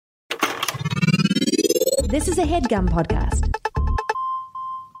This is a HeadGum podcast.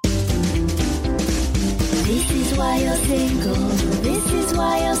 This is why you're single. This is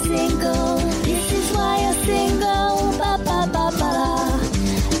why you're single. This is why you're single. Ba ba ba ba.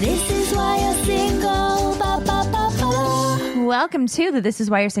 This is why you're single. Ba ba ba ba. Welcome to the This Is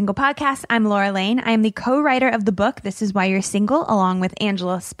Why You're Single podcast. I'm Laura Lane. I am the co-writer of the book, This Is Why You're Single, along with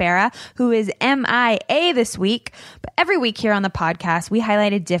Angela Spera, who is MIA this week. But every week here on the podcast, we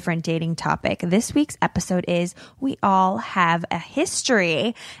highlight a different dating topic. This week's episode is We All Have a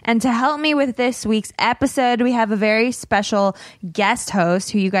History. And to help me with this week's episode, we have a very special guest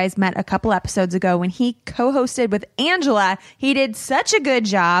host who you guys met a couple episodes ago when he co-hosted with Angela. He did such a good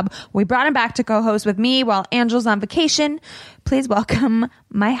job. We brought him back to co-host with me while Angela's on vacation. Please welcome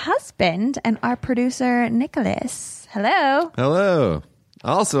my husband and our producer, Nicholas. Hello. Hello.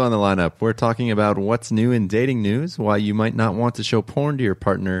 Also on the lineup, we're talking about what's new in dating news, why you might not want to show porn to your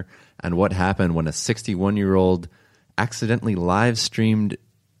partner, and what happened when a 61-year-old accidentally live-streamed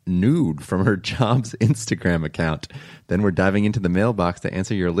nude from her job's Instagram account. Then we're diving into the mailbox to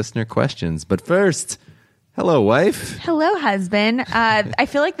answer your listener questions. But first, hello, wife. Hello, husband. I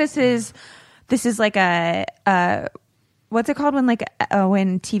feel like this is like a what's it called when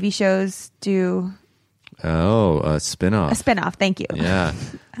when TV shows do? Oh, a spinoff. A spinoff. Thank you. Yeah,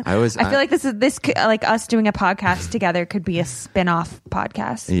 I feel like this like us doing a podcast together could be a spinoff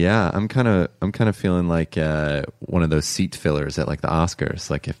podcast. Yeah, I'm kind of feeling like one of those seat fillers at like the Oscars.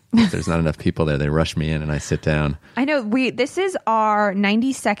 Like if there's not enough people there, they rush me in and I sit down. I know this is our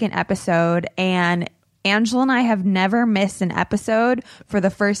 92nd episode, and Angela and I have never missed an episode for the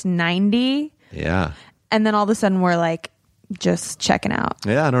first 90. Yeah, and then all of a sudden we're like, just checking out.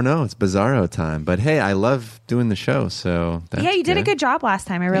 Yeah, I don't know. It's bizarro time. But hey, I love doing the show. So that's you did good. a good job last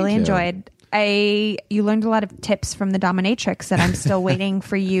time. I really enjoyed. You learned a lot of tips from the dominatrix that I'm still waiting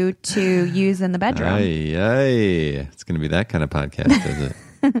for you to use in the bedroom. Aye. It's going to be that kind of podcast, is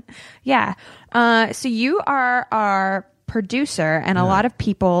it? Yeah. So you are our producer, and a lot of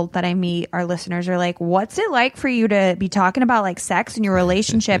people that I meet, our listeners, are like, what's it like for you to be talking about like sex in your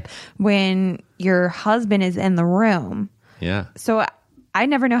relationship when your husband is in the room? Yeah. So I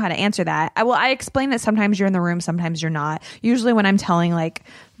never know how to answer that. I explain that sometimes you're in the room, sometimes you're not. Usually when I'm telling like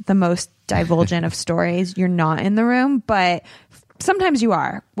the most divulgent of stories, you're not in the room, but sometimes you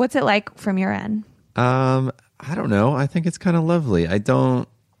are. What's it like from your end? I don't know. I think it's kind of lovely. I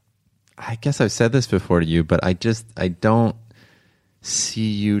guess I've said this before to you, but I don't see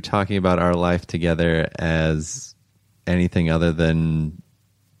you talking about our life together as anything other than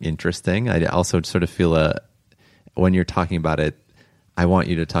interesting. I also sort of feel when you're talking about it, I want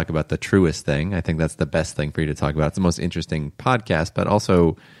you to talk about the truest thing. I think that's the best thing for you to talk about. It's the most interesting podcast, but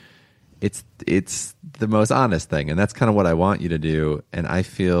also it's the most honest thing. And that's kind of what I want you to do. And I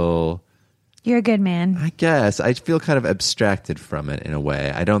feel... You're a good man. I guess. I feel kind of abstracted from it in a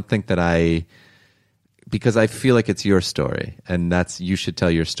way. I don't think that because I feel like it's your story. And you should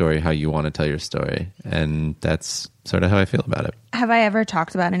tell your story how you want to tell your story. And that's sort of how I feel about it. Have I ever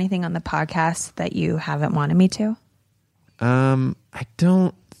talked about anything on the podcast that you haven't wanted me to? I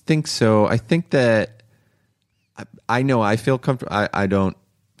don't think so. I think that I know I feel comfortable. I don't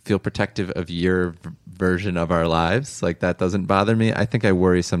feel protective of your version of our lives. Like that doesn't bother me. I think I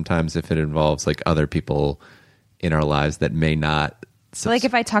worry sometimes if it involves like other people in our lives that may not. So like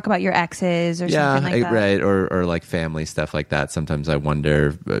if I talk about your exes or something like that. Right. Or like family stuff like that. Sometimes I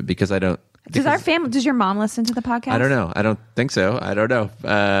wonder because I don't. Does your mom listen to the podcast? I don't know. I don't think so. I don't know.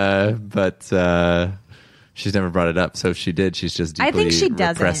 But she's never brought it up. So if she did, she's just deeply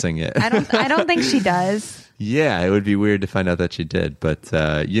repressing it. I don't think she does. Yeah, it would be weird to find out that she did. But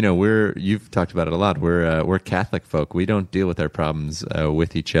you've talked about it a lot. We're Catholic folk. We don't deal with our problems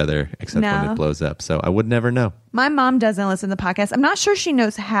with each other except when it blows up. So I would never know. My mom doesn't listen to the podcast. I'm not sure she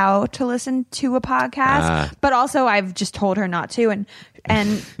knows how to listen to a podcast, but also I've just told her not to.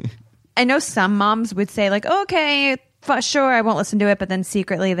 And I know some moms would say like, okay, sure, I won't listen to it, but then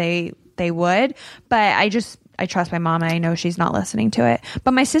secretly they would. But I trust my mom, and I know she's not listening to it.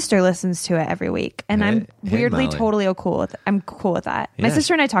 But my sister listens to it every week, and I'm weirdly Molly. totally cool with. I'm cool with that. Yeah. My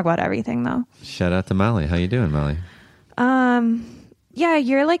sister and I talk about everything, though. Shout out to Molly. How you doing, Molly? Yeah,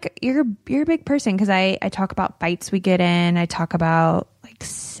 you're a big person because I talk about fights we get in. I talk about like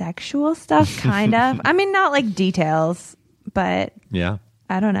sexual stuff, kind of. I mean, not like details, but yeah.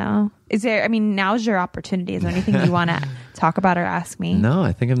 I don't know. Now's your opportunity. Is there anything you want to talk about or ask me? No,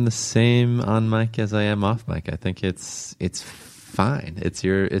 I think I'm the same on mic as I am off mic. I think it's fine. It's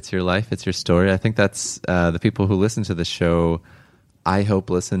your life. It's your story. I think that's the people who listen to the show, I hope,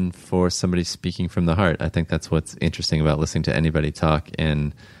 listen for somebody speaking from the heart. I think that's what's interesting about listening to anybody talk.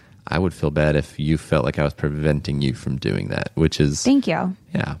 And I would feel bad if you felt like I was preventing you from doing that, which is Thank you.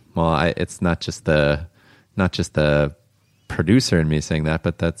 Yeah. Well, it's not just the producer in me saying that,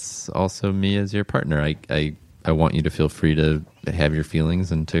 but that's also me as your partner. I want you to feel free to have your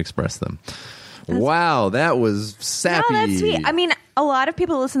feelings and to express them. Wow, that was sappy. No, that's sweet. I mean, a lot of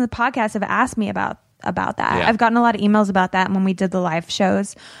people who listen to the podcast have asked me about that. Yeah. I've gotten a lot of emails about that. And when we did the live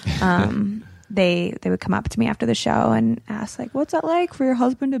shows, they would come up to me after the show and ask, like, what's that like for your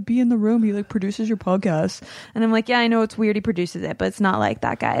husband to be in the room? He like produces your podcast. And I'm like, yeah, I know it's weird he produces it, but it's not like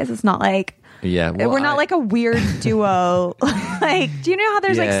that, guys. It's not like, yeah, well, we're not like a weird duo. Like, do you know how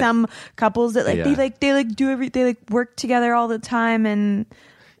there's like some couples that like they work together all the time, and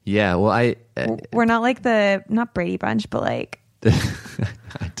yeah, well, we're not like not Brady Bunch, but like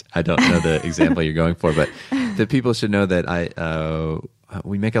I don't know the example you're going for, but the people should know that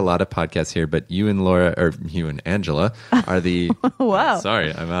we make a lot of podcasts here, but you and Laura, or you and Angela, are the. Whoa!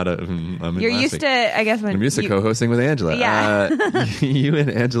 Sorry, You're used to, I guess, when I'm used to co-hosting with Angela. Yeah. You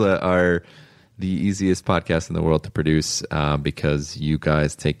and Angela are the easiest podcast in the world to produce because you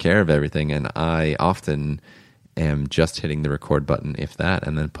guys take care of everything, and I often am just hitting the record button, if that,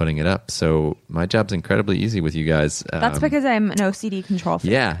 and then putting it up. So my job's incredibly easy with you guys. That's because I'm an OCD control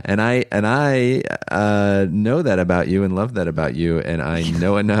freak. Yeah, and I know that about you and love that about you, and I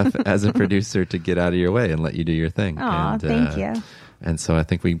know enough as a producer to get out of your way and let you do your thing. Aw, thank you. And so I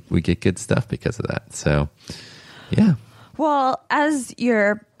think we get good stuff because of that. So, yeah. Well, as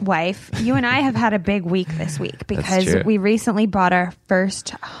your wife, you and I have had a big week this week because we recently bought our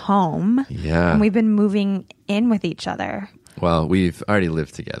first home. Yeah. And we've been moving in with each other. Well, we've already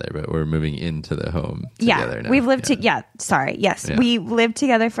lived together, but we're moving into the home together now. We've lived Yes. Yeah. We lived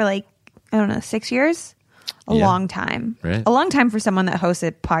together for like, I don't know, 6 years? A long time. Right. A long time for someone that hosts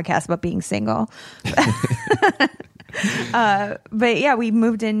a podcast about being single. But yeah, we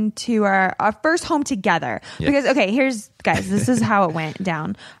moved into our first home together. Yes. Because, okay, guys, this is how it went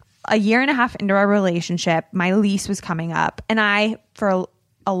down. A year and a half into our relationship, my lease was coming up, and I, for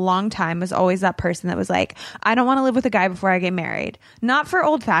a long time, was always that person that was like, I don't want to live with a guy before I get married. Not for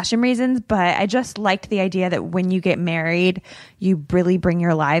old fashioned reasons, but I just liked the idea that when you get married, you really bring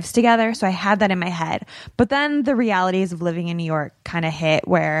your lives together. So I had that in my head. But then the realities of living in New York kind of hit,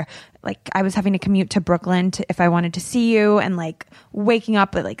 where like I was having to commute to Brooklyn if I wanted to see you, and like waking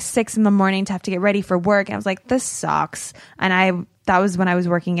up at like 6 a.m. to have to get ready for work. And I was like, this sucks. And that was when I was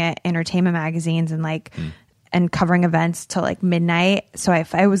working at entertainment magazines and like, and covering events till like midnight. So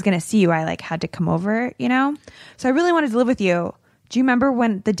if I was going to see you, I like had to come over, you know? So I really wanted to live with you. Do you remember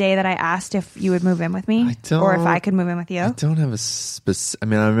the day that I asked if you would move in with me? Or if I could move in with you? I don't have I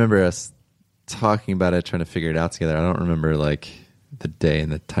mean, I remember us talking about it, trying to figure it out together. I don't remember like the day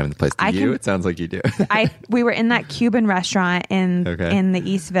and the time and the place. It sounds like you do. We were in that Cuban restaurant in the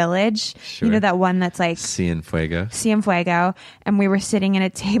East Village. Sure. You know, that one that's like Cienfuego. And we were sitting at a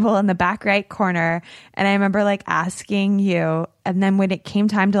table in the back right corner, and I remember like asking you, and then when it came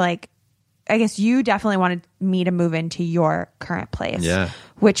time to like, I guess you definitely wanted me to move into your current place. Yeah.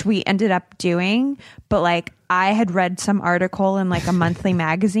 Which we ended up doing, but like I had read some article in like a monthly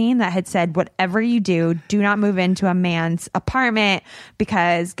magazine that had said, whatever you do not move into a man's apartment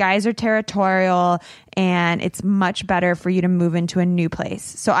because guys are territorial and it's much better for you to move into a new place.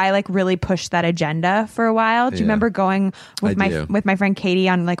 So I like really pushed that agenda for a while. Do you remember going with my friend Katie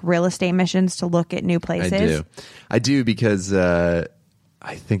on like real estate missions to look at new places? I do because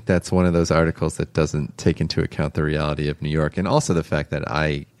I think that's one of those articles that doesn't take into account the reality of New York, and also the fact that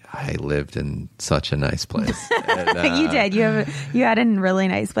I lived in such a nice place. And, you did. You had a really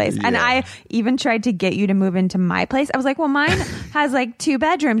nice place. Yeah. And I even tried to get you to move into my place. I was like, well, mine has like 2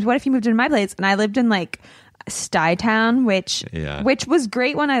 bedrooms. What if you moved into my place? And I lived in like Stuytown, which was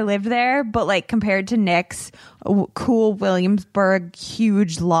great when I lived there, but like compared to Nick's cool Williamsburg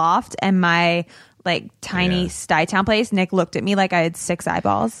huge loft and my like tiny Stuytown place, Nick looked at me like I had 6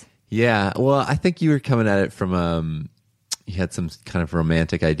 eyeballs. Yeah. Well, I think you were coming at it from you had some kind of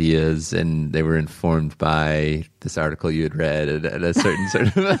romantic ideas, and they were informed by this article you had read and a certain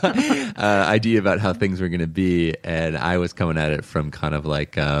sort of idea about how things were going to be. And I was coming at it from kind of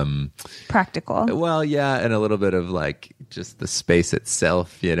like practical. Well, yeah, and a little bit of like just the space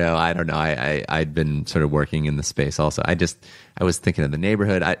itself. You know, I don't know. I'd been sort of working in the space also. I was thinking of the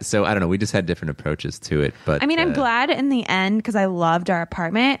neighborhood. So I don't know. We just had different approaches to it. But I mean, I'm glad in the end because I loved our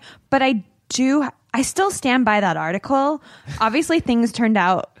apartment, but I still stand by that article. Obviously, things turned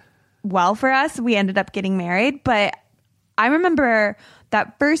out well for us. We ended up getting married, but I remember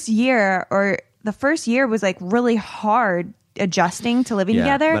that first year, or the first year was like really hard adjusting to living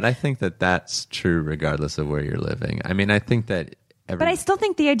together. But I think that that's true regardless of where you're living. I mean, I think that But I still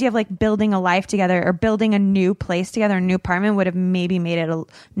think the idea of like building a life together or building a new place together, a new apartment would have maybe made it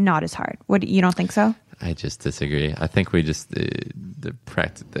not as hard. You don't think so? I just disagree. I think we just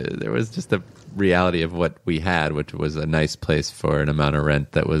there was just the reality of what we had, which was a nice place for an amount of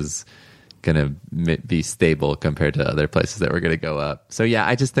rent that was going to be stable compared to other places that were going to go up. So yeah,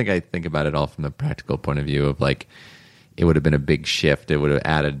 I think about it all from the practical point of view of like, it would have been a big shift. It would have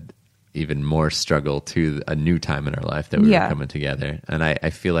added even more struggle to a new time in our life that we were coming together. And I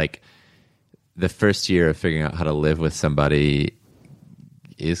feel like the first year of figuring out how to live with somebody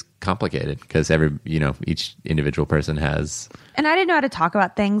is complicated because each individual person has. And I didn't know how to talk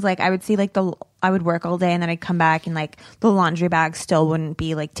about things. Like I would see like I would work all day and then I'd come back and like the laundry bag still wouldn't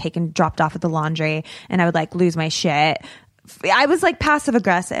be like dropped off at the laundry, and I would like lose my shit. I was like passive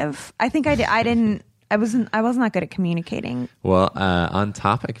aggressive. I think I wasn't that good at communicating. Well, on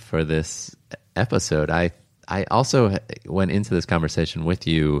topic for this episode, I also went into this conversation with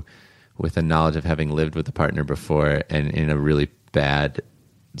you with a knowledge of having lived with a partner before and in a really bad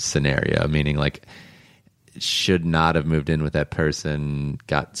scenario, meaning like should not have moved in with that person,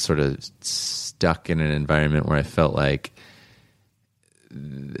 got sort of stuck in an environment where I felt like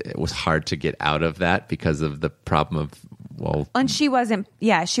it was hard to get out of that because of the problem of, well, and she wasn't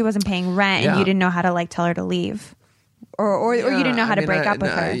paying rent, and you didn't know how to like tell her to leave, or you didn't know how to break up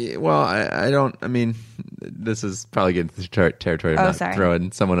with her. Well, I don't. I mean, this is probably getting to the territory of not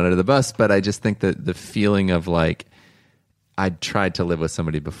throwing someone under the bus, but I just think that the feeling of like I'd tried to live with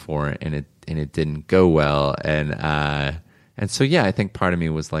somebody before and it didn't go well, and so yeah, I think part of me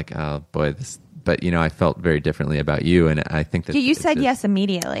was like, oh boy, this. But, I felt very differently about you. And I think that you said yes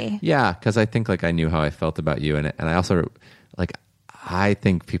immediately. Yeah, because I think like I knew how I felt about you. And I also like, I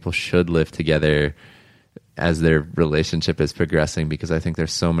think people should live together as their relationship is progressing, because I think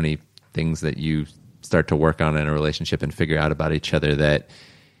there's so many things that you start to work on in a relationship and figure out about each other that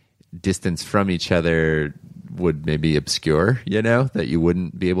distance from each other would maybe obscure, that you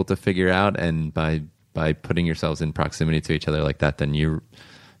wouldn't be able to figure out. And by putting yourselves in proximity to each other like that, then you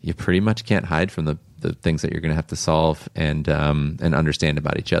pretty much can't hide from the things that you're going to have to solve and understand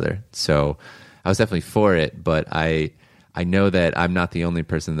about each other. So I was definitely for it, but I know that I'm not the only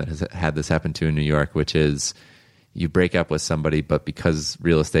person that has had this happen to in New York, which is you break up with somebody, but because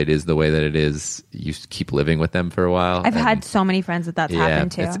real estate is the way that it is, you keep living with them for a while. I've had so many friends that's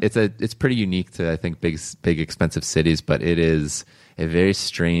happened to. It's pretty unique to, I think, big expensive cities, but it is a very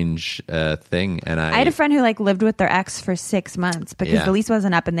strange thing. And I had a friend who like lived with their ex for 6 months because the lease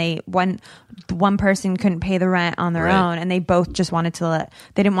wasn't up, and one person couldn't pay the rent on their own, and they both just wanted to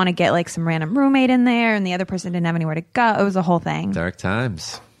they didn't want to get like some random roommate in there, and the other person didn't have anywhere to go. It was a whole thing. Dark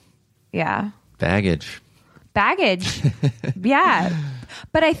times. Yeah. Baggage. Yeah.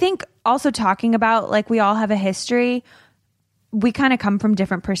 But I think also talking about like we all have a history, we kind of come from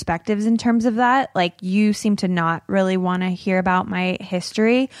different perspectives in terms of that. Like you seem to not really want to hear about my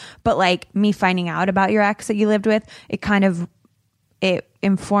history, but like me finding out about your ex that you lived with, it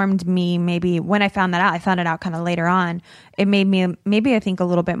informed me. Maybe when I found that out, I found it out kind of later on. It made me maybe I think a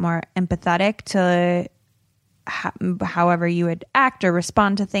little bit more empathetic to however you would act or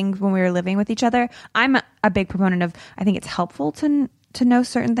respond to things when we were living with each other. I'm a big proponent of, I think it's helpful to know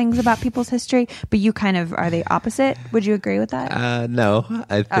certain things about people's history, but you kind of are the opposite. Would you agree with that? No,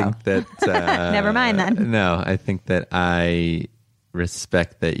 I think that... Never mind then. No, I think that I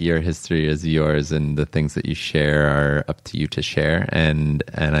respect that your history is yours and the things that you share are up to you to share.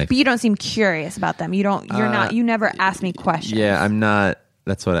 But you don't seem curious about them. You never ask me questions. Yeah, I'm not...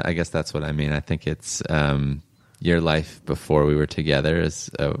 I guess that's what I mean. I think it's... your life before we were together is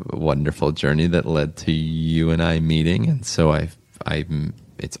a wonderful journey that led to you and I meeting, and so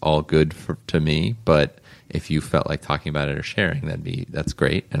it's all good to me. But if you felt like talking about it or sharing, that's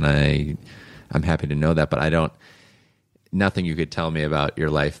great, and I'm happy to know that. But nothing you could tell me about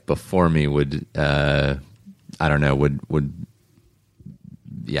your life before me would I'm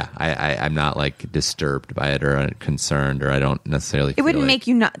not like disturbed by it or concerned, or I don't necessarily. It wouldn't make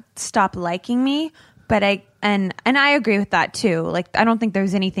you not stop liking me. But I agree with that too. Like, I don't think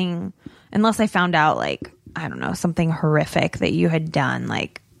there's anything, unless I found out like, I don't know, something horrific that you had done,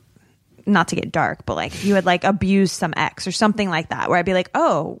 like, not to get dark, but like you had like abused some ex or something like that, where I'd be like,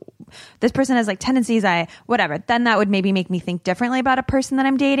 oh, this person has like tendencies, whatever. Then that would maybe make me think differently about a person that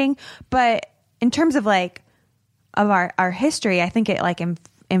I'm dating. But in terms of like, of our history, I think it like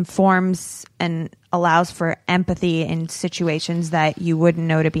informs and allows for empathy in situations that you wouldn't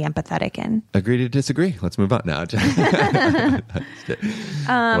know to be empathetic in. Agree to disagree. Let's move on now.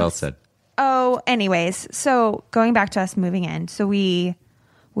 Well said. Oh, anyways, so going back to us moving in, so we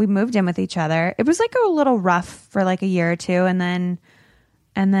we moved in with each other. It was like a little rough for like a year or two, and then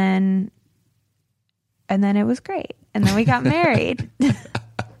it was great. And then we got married.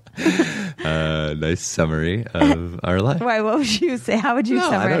 Nice summary of our life. Why? What would you say? How would you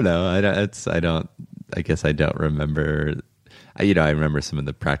summarize? I don't know. I guess I don't remember. I remember some of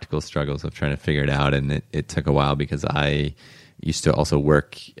the practical struggles of trying to figure it out, and it took a while because I used to also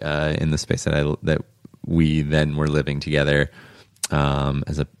work in the space that we then were living together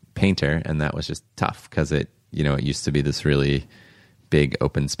as a painter, and that was just tough because it used to be this really big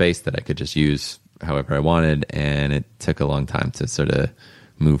open space that I could just use however I wanted, and it took a long time to sort of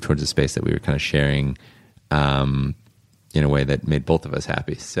move towards a space that we were kind of sharing in a way that made both of us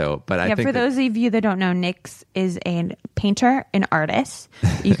happy. So, but I think for those of you that don't know, Nic is a painter, an artist.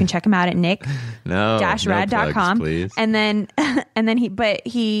 You can check him out at nic-rad.com. Please. And then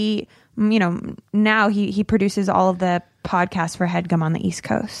he now he produces all of the podcasts for HeadGum on the East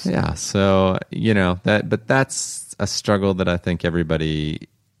Coast. Yeah. So, but that's a struggle that I think everybody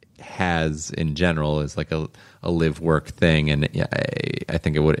has in general, is like a live work thing. And I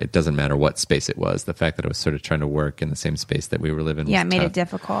think it doesn't matter what space it was. The fact that I was sort of trying to work in the same space that we were living. Yeah, it made tough. it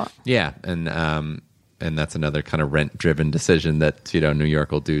difficult. Yeah. And that's another kind of rent driven decision that, New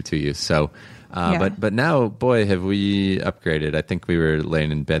York will do to you. So, but now, boy, have we upgraded. I think we were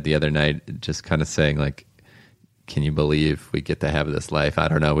laying in bed the other night, just kind of saying like, can you believe we get to have this life? I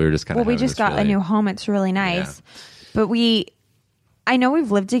don't know. We were just kind of, we just got a new home. It's really nice, but I know we've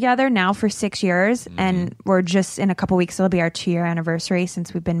lived together now for 6 years, and we're just in a couple weeks, it'll be our 2-year anniversary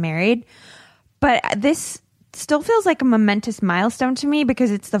since we've been married. But this still feels like a momentous milestone to me because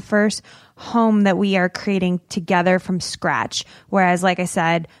it's the first home that we are creating together from scratch. Whereas, like I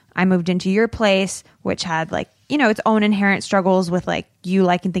said, I moved into your place, which had like, its own inherent struggles with like you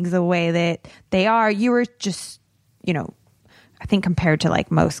liking things the way that they are. You were just, I think compared to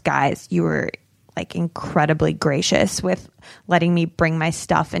like most guys, you were like incredibly gracious with letting me bring my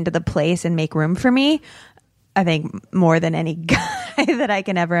stuff into the place and make room for me. I think more than any guy that I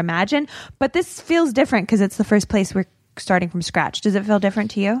can ever imagine. But this feels different because it's the first place we're starting from scratch. Does it feel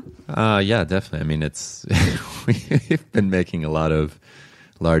different to you? Yeah, definitely. I mean, we've been making a lot of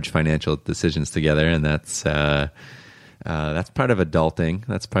large financial decisions together, and that's part of adulting.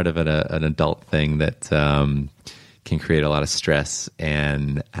 That's part of an adult thing that can create a lot of stress,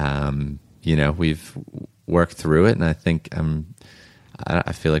 and we've worked through it, and I think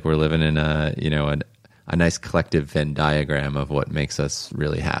I feel like we're living in a nice collective Venn diagram of what makes us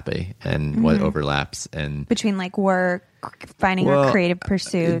really happy and what overlaps and between like work, finding our creative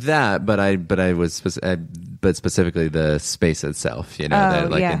pursuits. But specifically the space itself, in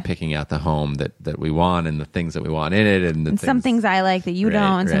picking out the home that we want and the things that we want in it, and some things I like that you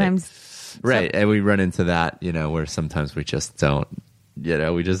don't, and sometimes and we run into that, where sometimes we just don't.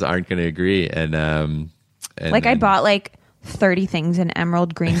 We just aren't going to agree. And I bought like 30 things in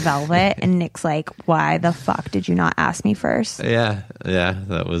emerald green velvet, and Nic's like, why the fuck did you not ask me first? Yeah,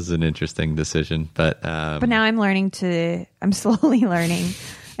 that was an interesting decision. But now I'm slowly learning.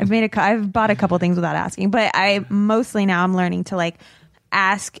 I've bought a couple things without asking, but I'm learning to like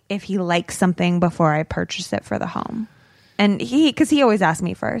ask if he likes something before I purchase it for the home. And because he always asks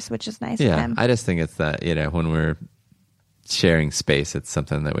me first, which is nice of him. I just think it's that, when we're sharing space, it's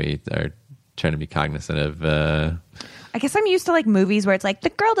something that we are trying to be cognizant of. I guess I'm used to like movies where it's like the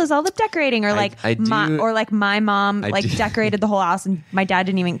girl does all the decorating, or like my mom decorated the whole house and my dad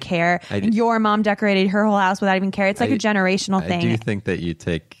didn't even care. And your mom decorated her whole house without even care. It's like a generational thing. I do think that you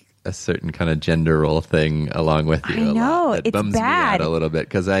take a certain kind of gender role thing along with you. I know, it it's bums bad. Me out a little bit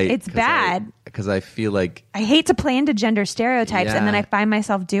because I feel like I hate to play into gender stereotypes, and then I find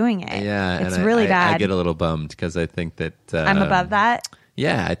myself doing it. Yeah, it's really bad. I get a little bummed because I think that I'm above that.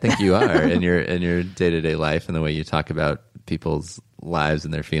 Yeah, I think you are in your day-to-day life and the way you talk about people's lives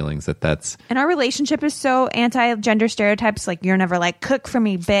and their feelings. That's and our relationship is so anti-gender stereotypes. Like, you're never like, cook for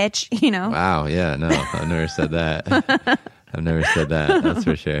me, bitch. Wow. Yeah. No, I've never said that. I've never said that. That's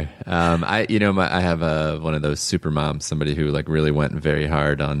for sure. I have one of those super moms, somebody who like really went very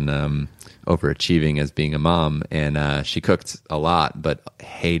hard on overachieving as being a mom, and she cooked a lot, but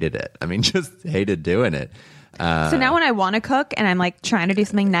hated it. I mean, just hated doing it. So now when I want to cook and I'm like trying to do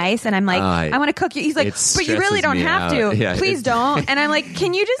something nice and I'm like, I want to cook you. He's like, but you really don't have to. Yeah, please don't. And I'm like,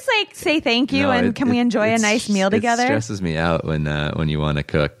 can you just like say thank you and can we enjoy a nice meal together? It stresses me out when you want to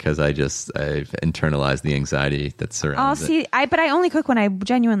cook because I've internalized the anxiity that surrounds it. But I only cook when I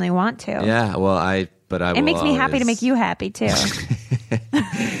genuinely want to. Yeah, well, it makes me happy to make you happy too.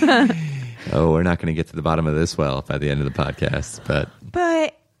 Oh, we're not going to get to the bottom of this well by the end of the podcast,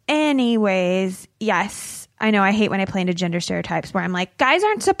 but anyways, yes. I know I hate when I play into gender stereotypes where I'm like, guys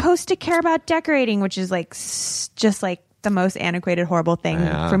aren't supposed to care about decorating, which is like just like the most antiquated, horrible thing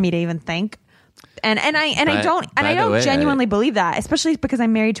for me to even think. And I don't genuinely believe that, especially because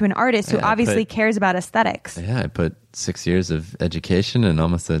I'm married to an artist who obviously cares about aesthetics. Yeah, I put 6 years of education and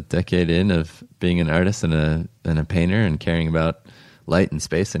almost a decade in of being an artist and a painter and caring about light and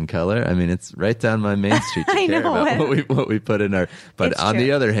space and color. I mean, it's right down my main street to care about what we put in our. But on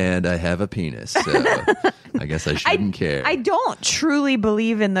the other hand, I have a penis, so I guess I shouldn't care. I don't truly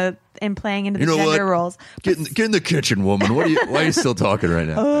believe in playing into the gender roles. Get in the kitchen, woman. Why are you still talking right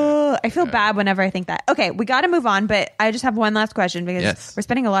now? I feel bad whenever I think that. Okay, we got to move on, but I just have one last question because we're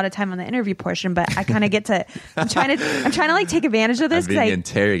spending a lot of time on the interview portion, but I kind of get to. I'm trying to like take advantage of this because being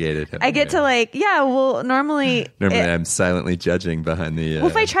interrogated. I get to like normally I'm silently judging behind the. Well,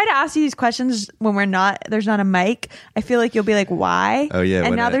 if I try to ask you these questions when there's not a mic, I feel like you'll be like, why? Oh yeah,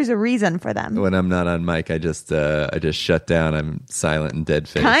 and now there's a reason for them. When I'm not on mic, I just shut down. I'm silent and dead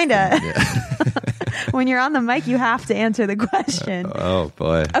faced. Kinda. When you're on the mic, you have to answer the question. Oh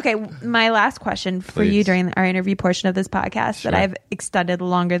boy. Okay, my last question for you during our interview portion of this podcast that I've extended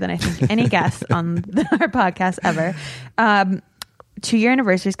longer than I think any guest on our podcast ever. 2-year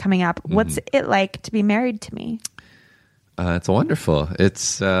anniversary is coming up. What's it like to be married to me? It's wonderful.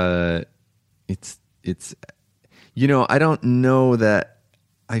 It's I don't know that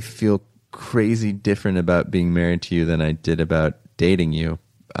I feel crazy different about being married to you than I did about dating you.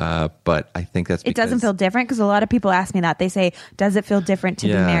 But I think that's because it doesn't feel different because a lot of people ask me that. They say, does it feel different to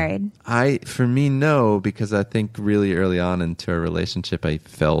be married? For me, no, because I think really early on into our relationship, I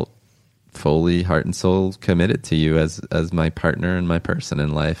felt fully heart and soul committed to you as my partner and my person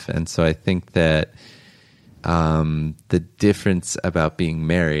in life. And so I think that the difference about being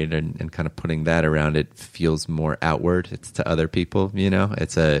married and kind of putting that around it feels more outward. It's to other people,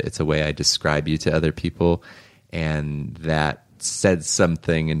 it's a way I describe you to other people. And that said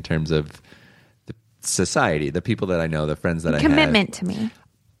something in terms of the society, the people that I know, the friends that I have. Commitment to me.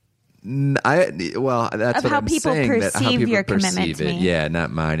 That's of what how I'm people saying. Perceive how people your perceive commitment to it. me. Yeah, not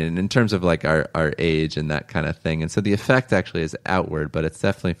mine. And in terms of like our age and that kind of thing. And so the effect actually is outward, but it's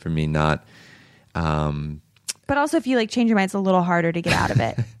definitely for me not. But also, if you like change your mind, it's a little harder to get out of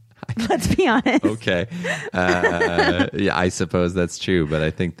it. Let's be honest. Okay. Yeah, I suppose that's true. But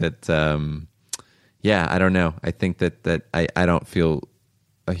I think that, I don't know. I think that I don't feel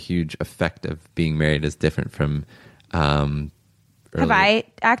a huge effect of being married is different from Have I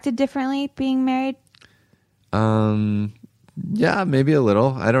acted differently being married? Yeah, maybe a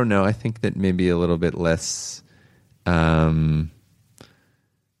little. I don't know. I think that maybe a little bit less.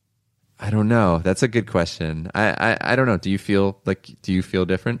 I don't know. That's a good question. I don't know. Do you feel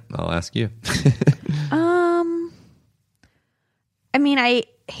different? I'll ask you. I mean, I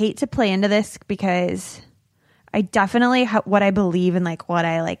hate to play into this because I definitely what I believe and like what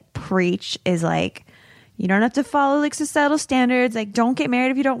I like preach is like, you don't have to follow like societal standards. Like, don't get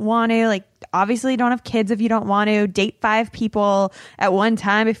married if you don't want to. Like, obviously don't have kids if you don't want to. Date 5 people at one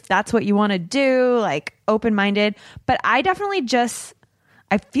time if that's what you want to do. Like, open-minded. But I definitely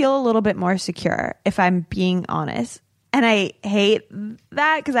I feel a little bit more secure if I'm being honest. And I hate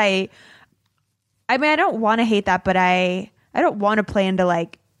that because I mean, I don't want to hate that, but I don't want to play into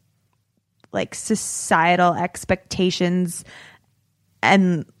like societal expectations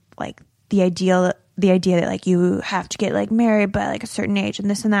and like the idea that like you have to get like married by like a certain age and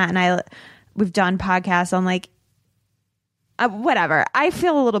this and that. And we've done podcasts on like whatever. I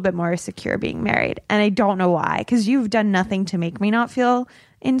feel a little bit more secure being married, and I don't know why, because you've done nothing to make me not feel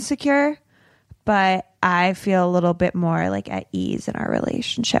insecure, but I feel a little bit more like at ease in our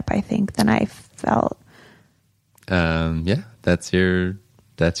relationship, I think, than I felt. Yeah, that's your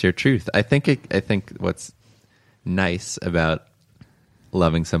truth. I think what's nice about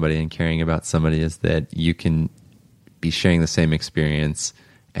loving somebody and caring about somebody is that you can be sharing the same experience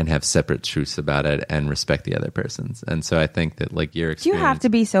and have separate truths about it and respect the other person's. And so I think that like your experience, you have to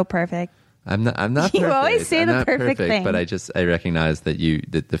be so perfect. I'm not perfect. You always say the perfect thing. But I recognize that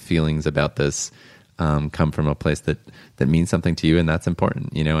the feelings about this come from a place that means something to you, and that's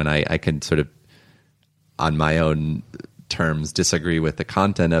important, and I can sort of on my own terms disagree with the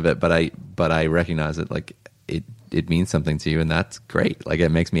content of it, but I recognize it like it means something to you, and that's great. Like, it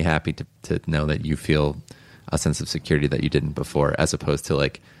makes me happy to know that you feel a sense of security that you didn't before, as opposed to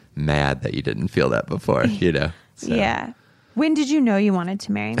like mad that you didn't feel that before, So. Yeah. When did you know you wanted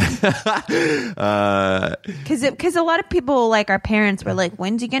to marry me? Because a lot of people, like our parents, were like,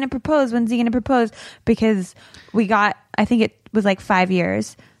 when's he going to propose? When's he going to propose? Because I think it was like 5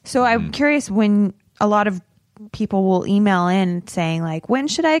 years. So I'm curious when a lot of people will email in saying like, when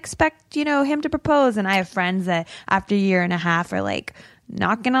should I expect, him to propose? And I have friends that after a year and a half are like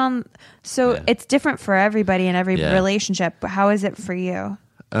knocking on. So it's different for everybody in every relationship. But how is it for you?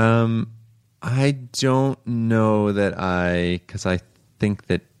 I don't know that because I think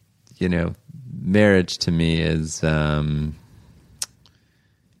that, marriage to me is,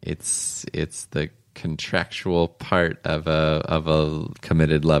 it's the contractual part of a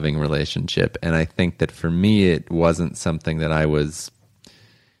committed, loving relationship. And I think that for me, it wasn't something that I was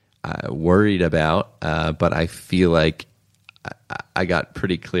worried about, but I feel like I got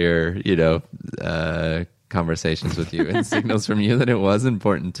pretty clear, conversations with you and signals from you that it was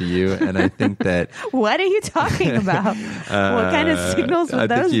important to you. And I think that... What are you talking about? What kind of signals would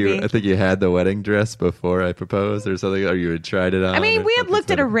those be? I think you had the wedding dress before I proposed or something, or you had tried it on. I mean, we had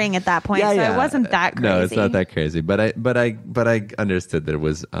looked at a ring at that point, so it wasn't that crazy. No, it's not that crazy. But I understood that it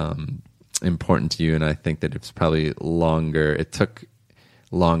was important to you, and I think that it's probably longer. It took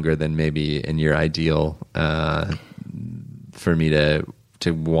longer than maybe in your ideal for me to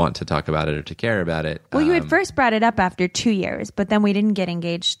want to talk about it or to care about it. Well, you had first brought it up after 2 years, but then we didn't get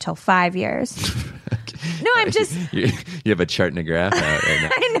engaged till 5 years. No, I'm just... You have a chart and a graph out right now.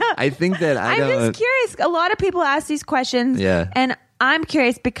 I know. I think that I'm just curious. A lot of people ask these questions, and I'm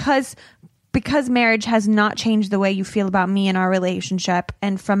curious because marriage has not changed the way you feel about me and our relationship,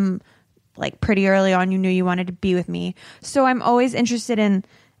 and from like pretty early on, you knew you wanted to be with me. So I'm always interested in...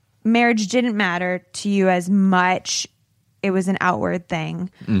 Marriage didn't matter to you as much. It was an outward thing.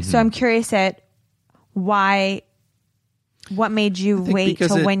 Mm-hmm. So I'm curious at what made you wait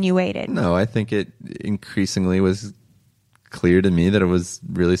till when you waited? No, I think it increasingly was clear to me that it was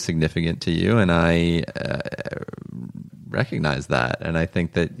really significant to you, and I recognize that. And I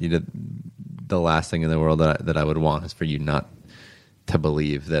think that the last thing in the world that I would want is for you not to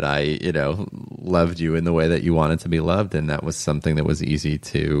believe that I loved you in the way that you wanted to be loved, and that was something that was easy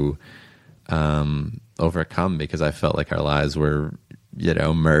to overcome because I felt like our lives were,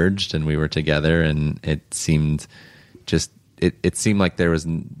 merged and we were together, and it seemed it seemed like there was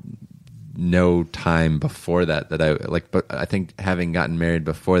no time before that I like. But I think having gotten married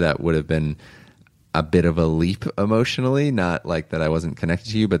before that would have been a bit of a leap emotionally, not like that I wasn't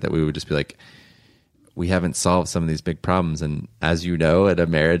connected to you, but that we would just be like, we haven't solved some of these big problems. And as you know, at a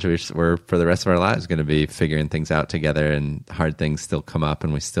marriage, we're for the rest of our lives going to be figuring things out together, and hard things still come up,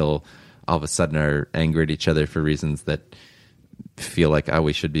 and we still all of a sudden are angry at each other for reasons that feel like, oh,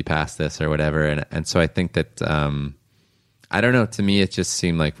 we should be past this or whatever. And so I think that, I don't know, to me, it just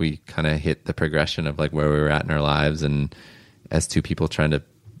seemed like we kind of hit the progression of like where we were at in our lives. And as two people trying to,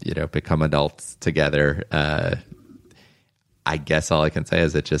 become adults together, I guess all I can say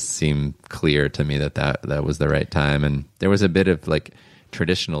is it just seemed clear to me that was the right time. And there was a bit of like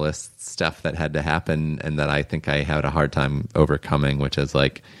traditionalist stuff that had to happen, and that I think I had a hard time overcoming, which is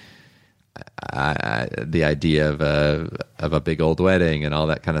like, the idea of a big old wedding and all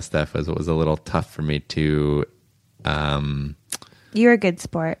that kind of stuff was a little tough for me to. You're a good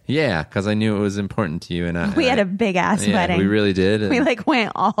sport. Yeah, because I knew it was important to you, and we had a big ass wedding. We really did. We like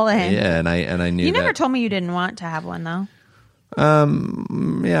went all in. Yeah, and I knew. You never told me you didn't want to have one though.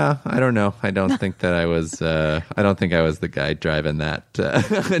 Yeah, I don't know. I don't think that I was. I don't think I was the guy driving that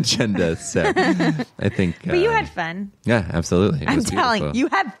agenda. So I think. But you had fun. Yeah, absolutely. I'm telling you,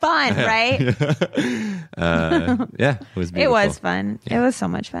 had fun, right? Yeah, it was beautiful. It was fun. Yeah. It was so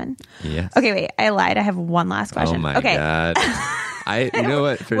much fun. Yes. Okay, wait. I lied. I have one last question. Oh my okay. God. You know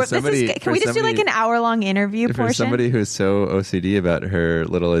what? For somebody, can we just do like an hour-long interview portion? For somebody who's so OCD about her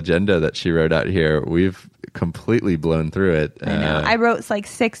little agenda that she wrote out here, we've completely blown through it. I know. I wrote like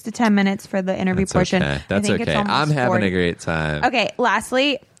 6 to 10 minutes for the interview portion. Okay. That's okay. I'm having a great time. Okay.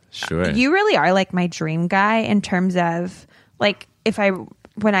 Lastly, sure. You really are like my dream guy in terms of like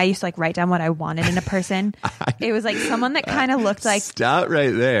when I used to like write down what I wanted in a person, it was like someone that kind of looked like. Stop right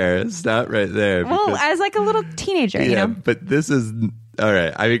there. Well, as like a little teenager, you know. But this is all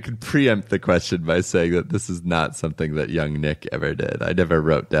right. I could preempt the question by saying that this is not something that young Nick ever did. I never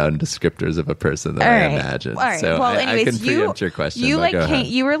wrote down descriptors of a person that I imagined. All right. So well, anyways, I can preempt your question.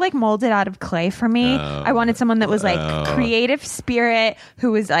 You were like molded out of clay for me. I wanted someone that was like creative spirit,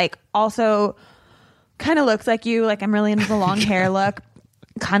 who was like also kind of looks like you. Like I'm really into the long hair look.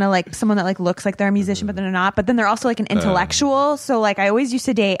 Kind of like someone that like looks like they're a musician, but they're not. But then they're also like an intellectual. So like I always used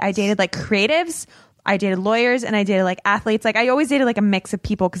to date. I dated like creatives. I dated lawyers, and I dated like athletes. Like I always dated like a mix of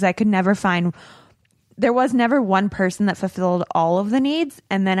people because I could never find. There was never one person that fulfilled all of the needs.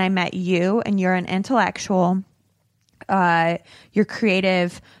 And then I met you, and you're an intellectual. You're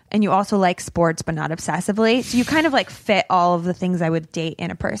creative, and you also like sports, but not obsessively. So you kind of like fit all of the things I would date in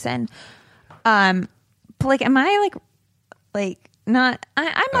a person. But like, am I like not?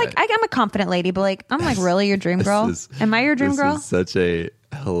 I'm a confident lady, but like, I'm like, really your dream girl? Am I your dream girl? This is such a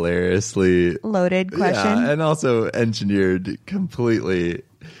hilariously loaded question, and also engineered completely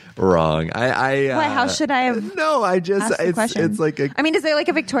wrong. How should I have? No, it's like I mean, is there like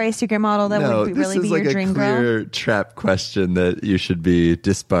a Victoria's Secret model that would really be your dream girl? This is like a clear trap question that you should be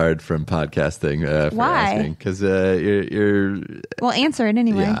disbarred from podcasting. Why? Because you're. Well, answer it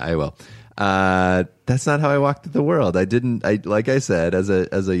anyway. Yeah, I will. That's not how I walked through the world. Like I said, as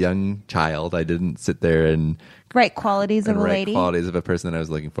a young child, I didn't sit there and write qualities of a lady. Qualities of a person that I was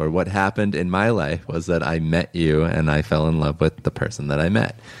looking for. What happened in my life was that I met you and I fell in love with the person that I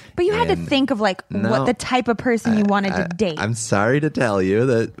met. But you had to think of what the type of person you wanted to date. I'm sorry to tell you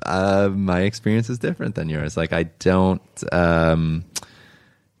that my experience is different than yours. Like I don't.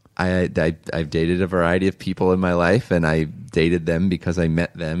 I've dated a variety of people in my life, and I dated them because I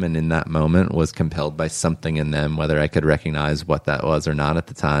met them, and in that moment was compelled by something in them, whether I could recognize what that was or not at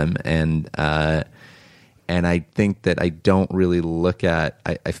the time. And I think that I don't really look at.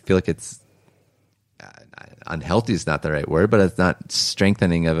 I feel like it's unhealthy is not the right word, but it's not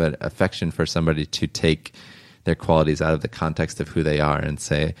strengthening of an affection for somebody to take their qualities out of the context of who they are and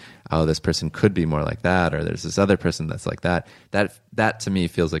say, oh, this person could be more like that, or there's this other person that's like that. That to me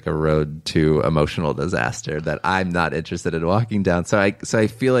feels like a road to emotional disaster that I'm not interested in walking down. So I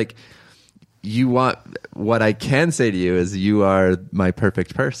feel like what I can say to you is you are my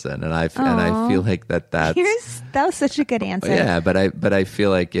perfect person, and I feel like that was such a good answer. Yeah, but I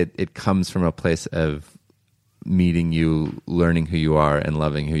feel like it comes from a place of meeting you, learning who you are, and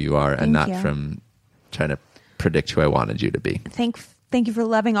loving who you are, and not from trying to predict who I wanted you to be. Thank you for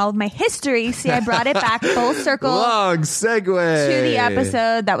loving all of my history. See, I brought it back full circle. Long segue to the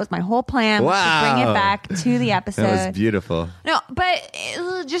episode. That was my whole plan. Wow. To bring it back to the episode. That was beautiful. No, but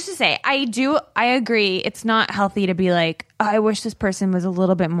just to say, I agree. It's not healthy to be like, oh, I wish this person was a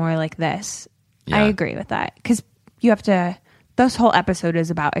little bit more like this. Yeah. I agree with that, because you have to. This whole episode is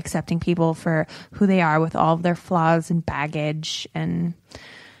about accepting people for who they are with all of their flaws and baggage, and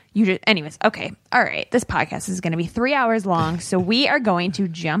anyways, okay. All right. This podcast is going to be 3 hours long, so we are going to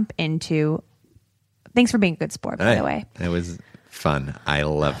jump into. Thanks for being a good sport, by the way. It was fun. I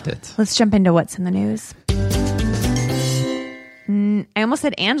loved it. Let's jump into what's in the news. I almost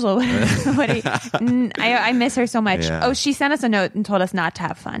said Angela. I miss her so much. Yeah. Oh, she sent us a note and told us not to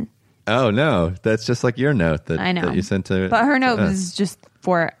have fun. Oh no, that's just like your note that you sent to. But her note was just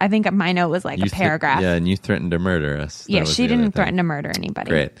for. I think my note was like a paragraph. And you threatened to murder us. Yeah, she didn't threaten to murder anybody.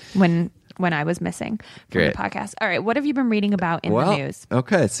 Great. When I was missing from the podcast. All right, what have you been reading about in the news?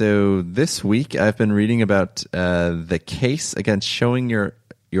 Okay, so this week I've been reading about the case against showing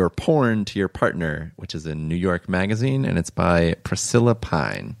your porn to your partner, which is in New York Magazine, and it's by Priscilla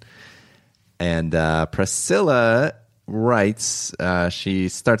Pine. And Priscilla writes, she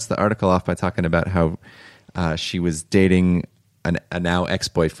starts the article off by talking about how she was dating a now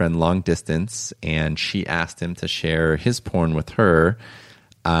ex-boyfriend long distance, and she asked him to share his porn with her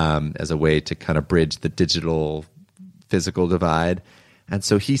as a way to kind of bridge the digital physical divide. And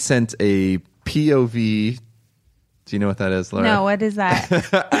so he sent a POV. Do you know what that is, Laura? No, what is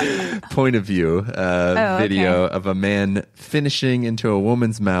that? Point of view video of a man finishing into a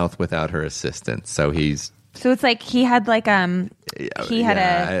woman's mouth without her assistance. So it's like he had like a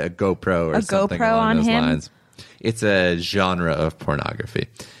GoPro or something along those lines. It's a genre of pornography.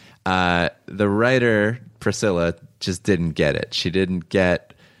 The writer Priscilla just didn't get it. She didn't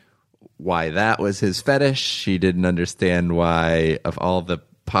get why that was his fetish. She didn't understand why, of all the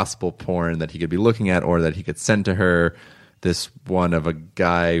possible porn that he could be looking at or that he could send to her, this one of a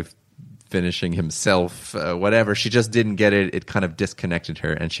guy finishing himself, whatever. She just didn't get it. It kind of disconnected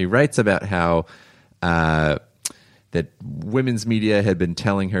her. And she writes about how that women's media had been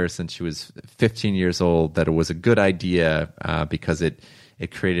telling her since she was 15 years old that it was a good idea because it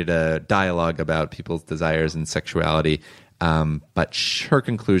created a dialogue about people's desires and sexuality. But her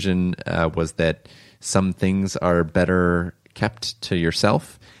conclusion was that some things are better kept to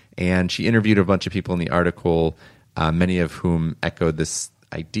yourself. And she interviewed a bunch of people in the article, many of whom echoed this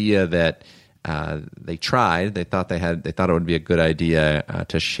idea that they tried. They thought it would be a good idea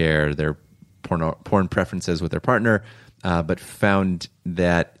to share their porn preferences with their partner, but found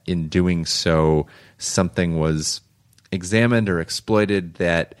that in doing so, something was examined or exploited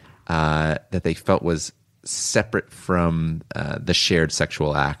that they felt was separate from the shared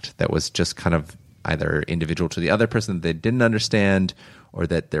sexual act, that was just kind of either individual to the other person that they didn't understand, or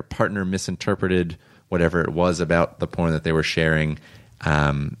that their partner misinterpreted whatever it was about the porn that they were sharing.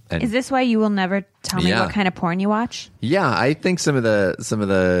 And Is this why you will never tell me Yeah. what kind of porn you watch? yeah, I think some of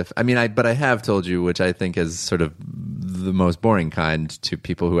the but I have told you, which I think is sort of the most boring kind to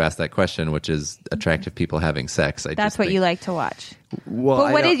people who ask that question, which is attractive people having sex. That's what you like to watch.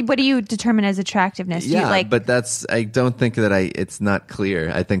 Well, But what do you determine as attractiveness? Do you Yeah, but I don't think that it's not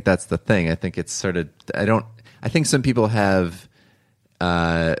clear. I think that's the thing. I think it's sort of, I think some people have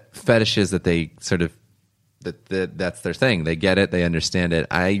fetishes that they sort of, that's their thing. They get it. They understand it.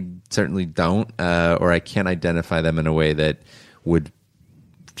 I certainly don't, or I can't identify them in a way that would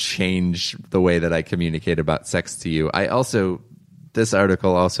change the way that I communicate about sex to you. This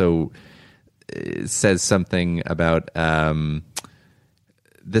article also says something about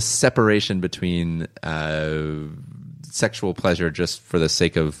this separation between sexual pleasure just for the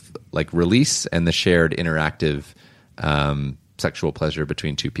sake of like release and the shared interactive sexual pleasure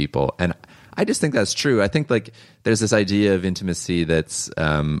between two people. And I just think that's true. I think like there's this idea of intimacy that's,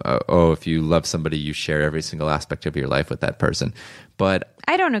 if you love somebody, you share every single aspect of your life with that person. But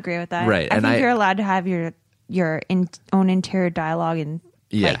I don't agree with that. Right. I think you're allowed to have your own interior dialogue and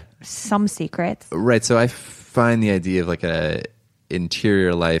like some secrets. Right. So I find the idea of like a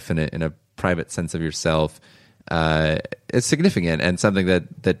interior life in a private sense of yourself is significant and something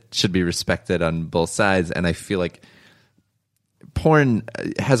that should be respected on both sides. And I feel like porn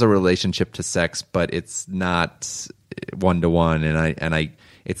has a relationship to sex, but it's not one-to-one, and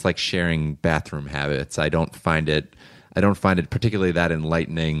it's like sharing bathroom habits. I don't find it particularly that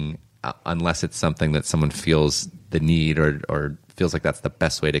enlightening unless it's something that someone feels the need or feels like that's the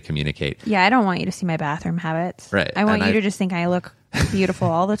best way to communicate. Yeah, I don't want you to see my bathroom habits. Right. I want you to just think I look beautiful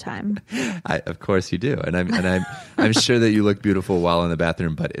all the time. Of course you do, and I'm sure that you look beautiful while in the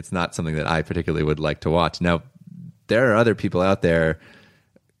bathroom, but it's not something that I particularly would like to watch. Now, there are other people out there.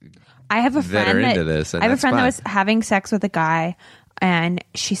 I have a friend that are into this. And I have a friend fine. that was having sex with a guy, and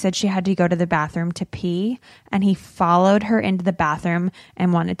she said she had to go to the bathroom to pee, and he followed her into the bathroom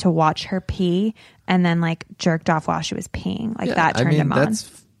and wanted to watch her pee, and then like jerked off while she was peeing. Like that turned him on.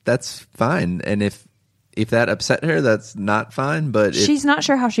 That's fine, and if that upset her, that's not fine. But she's not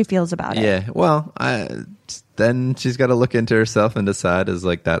sure how she feels about it. Yeah, well, then she's got to look into herself and decide is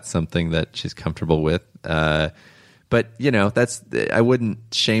like that's something that she's comfortable with. But I wouldn't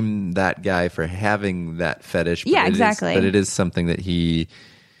shame that guy for having that fetish. Yeah, exactly. But it is something that he,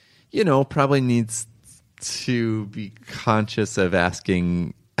 probably needs to be conscious of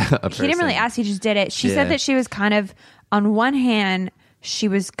asking a person. He didn't really ask; he just did it. She said that she was kind of, on one hand, she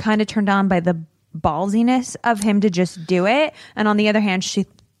was kind of turned on by the ballsiness of him to just do it, and on the other hand,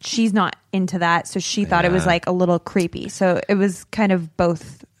 she's not into that, so she thought it was like a little creepy. So it was kind of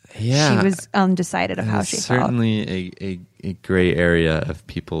both. Yeah, she was undecided of how she felt. Certainly a gray area of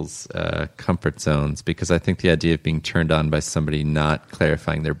people's comfort zones, because I think the idea of being turned on by somebody not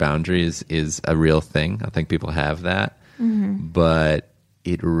clarifying their boundaries is a real thing. I think people have that, but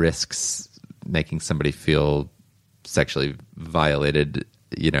it risks making somebody feel sexually violated.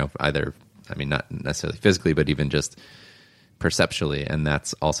 Either, not necessarily physically, but even just perceptually, and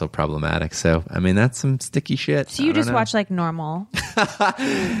that's also problematic. So that's some sticky shit. So you just watch like normal to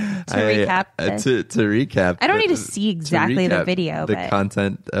recap this. To recap, I don't need to see exactly the video, the but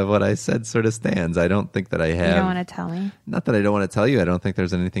content of what I said sort of stands. I don't think that I have. You don't want to tell me? Not that I don't want to tell you. I don't think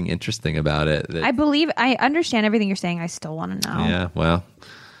there's anything interesting about it. I understand everything you're saying. I still want to know. Yeah, well,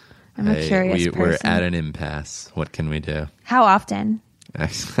 I'm a curious person. We're at an impasse. What can we do? How often?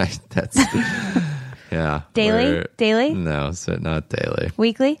 That's yeah. Daily? No, so not daily.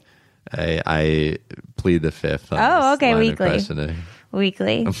 Weekly? I plead the fifth. Oh, okay, weekly.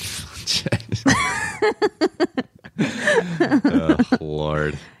 Weekly. Oh,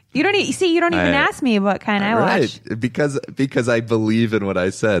 Lord. You don't even ask me what kind I watch. Because I believe in what I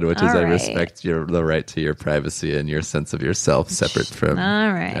said, which is All I right. respect the right to your privacy and your sense of yourself separate from.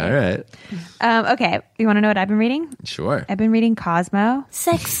 All right. All right. Okay. You want to know what I've been reading? Sure. I've been reading Cosmo.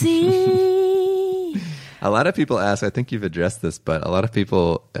 Sexy. A lot of people ask, I think you've addressed this, but a lot of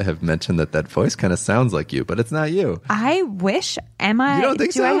people have mentioned that voice kind of sounds like you, but it's not you. I wish. Am I? You don't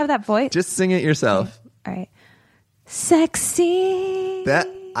think do so? I have that voice? Just sing it yourself. All right. Sexy.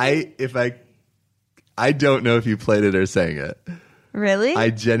 I don't know if you played it or sang it. Really? I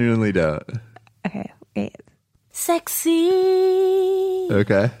genuinely don't. Okay. Wait. Sexy.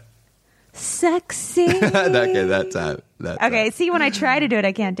 Okay. Sexy. Okay, that time. Okay. See, when I try to do it,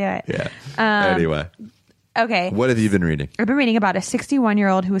 I can't do it. Yeah. Anyway. Okay. What have you been reading? I've been reading about a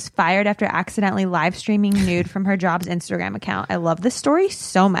 61-year-old who was fired after accidentally live streaming nude from her job's Instagram account. I love this story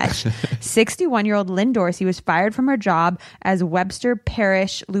so much. 61-year-old Lynn Dorsey was fired from her job as Webster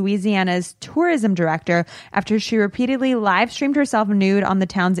Parish, Louisiana's tourism director after she repeatedly live streamed herself nude on the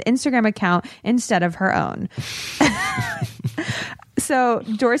town's Instagram account instead of her own. So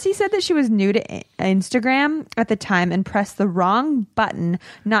Dorsey said that she was new to Instagram at the time and pressed the wrong button,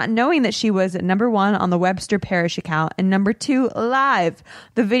 not knowing that she was number 1 on the Webster Parish account and number 2 live.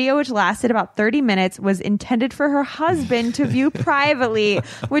 The video, which lasted about 30 minutes, was intended for her husband to view privately,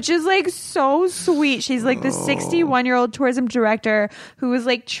 which is like so sweet. She's like the 61-year-old tourism director who was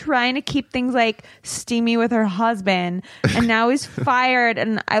like trying to keep things like steamy with her husband and now is fired.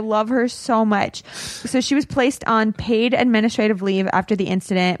 And I love her so much. So she was placed on paid administrative leave after the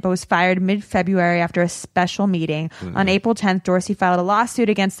incident, but was fired mid-February after a special meeting. On April 10th, Dorsey filed a lawsuit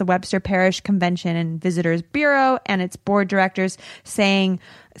against the Webster Parish Convention and Visitors Bureau and its board directors, saying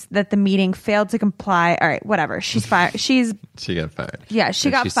that the meeting failed to comply. All right, whatever. She's fired. She got fired. Yeah,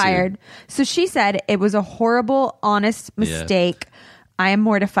 she got fired. So she said it was a horrible, honest mistake. Yeah. I am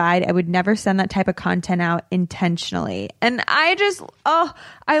mortified. I would never send that type of content out intentionally. And I just, I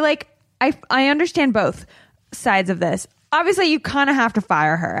understand both sides of this. Obviously, you kind of have to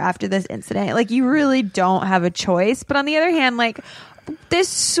fire her after this incident. Like, you really don't have a choice. But on the other hand, like, this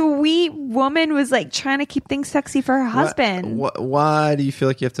sweet woman was like trying to keep things sexy for her husband. Why do you feel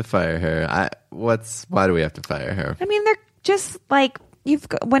like you have to fire her? Why do we have to fire her? I mean, they're just like,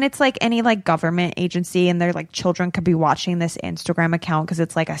 when it's like any like government agency and their like children could be watching this Instagram account because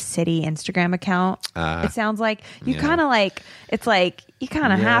it's like a city Instagram account. It sounds like you kind of like, it's like you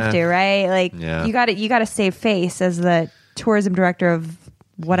kind of have to, right? Like you got to save face as the tourism director of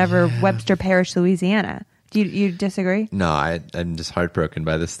whatever Webster Parish, Louisiana. Do you disagree? No, I'm just heartbroken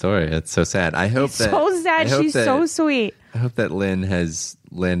by this story. It's so sad. She's so sweet. I hope that Lynn has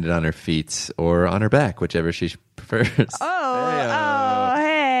landed on her feet or on her back, whichever she prefers.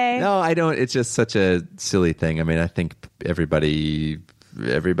 Hey. No, I don't. It's just such a silly thing. I mean, I think everybody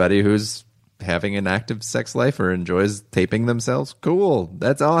who's having an active sex life or enjoys taping themselves, cool.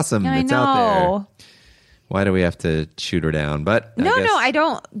 That's awesome. It's out there. Why do we have to shoot her down? But I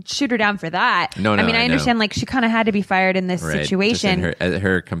don't shoot her down for that. No, I mean, I understand like she kind of had to be fired in this situation.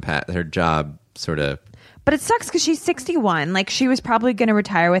 Her job sort of. But it sucks because she's 61. Like, she was probably going to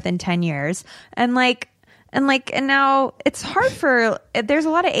retire within 10 years. And now it's hard there's a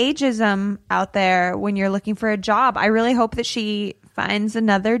lot of ageism out there when you're looking for a job. I really hope that she finds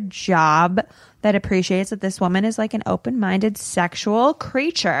another job that appreciates that this woman is like an open-minded sexual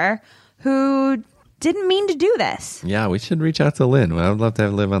creature who didn't mean to do this. Yeah, we should reach out to Lynn. I would love to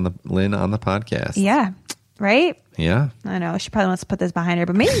have Lynn on the podcast. Yeah. Right? Yeah. I know. She probably wants to put this behind her,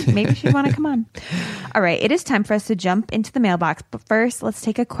 but maybe she'd want to come on. All right. It is time for us to jump into the mailbox. But first, let's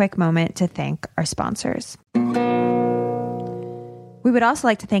take a quick moment to thank our sponsors. We would also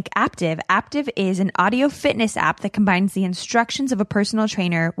like to thank Aptiv. Aptiv is an audio fitness app that combines the instructions of a personal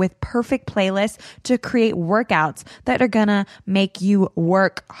trainer with perfect playlists to create workouts that are gonna make you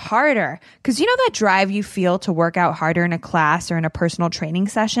work harder. Because you know that drive you feel to work out harder in a class or in a personal training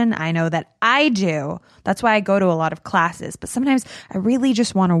session? I know that I do. That's why I go to a lot of classes. But sometimes I really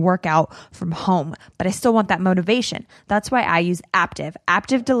just want to work out from home, but I still want that motivation. That's why I use Aptiv.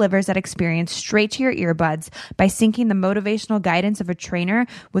 Aptiv delivers that experience straight to your earbuds by syncing the motivational guidance of a trainer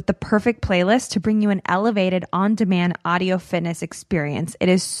with the perfect playlist to bring you an elevated on-demand audio fitness experience. It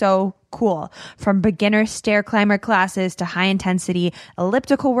is so cool. From beginner stair climber classes to high intensity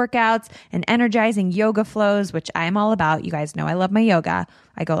elliptical workouts and energizing yoga flows, which I am all about. You guys know I love my yoga.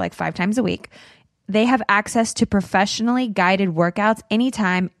 I go like 5 times a week. They have access to professionally guided workouts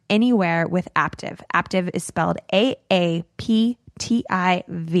anytime, anywhere with Aptiv. Aptiv is spelled AAPTIV.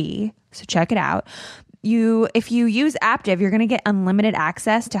 So check it out. If you use Aptiv, you're going to get unlimited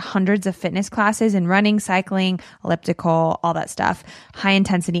access to hundreds of fitness classes in running, cycling, elliptical, all that stuff. High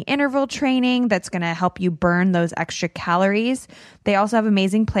intensity interval training that's going to help you burn those extra calories. They also have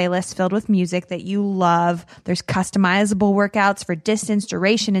amazing playlists filled with music that you love. There's customizable workouts for distance,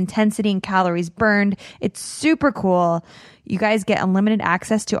 duration, intensity, and calories burned. It's super cool. You guys get unlimited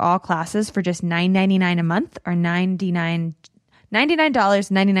access to all classes for just $9.99 a month or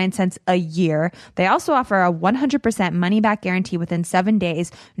 $99.99 a year. They also offer a 100% money-back guarantee within 7 days,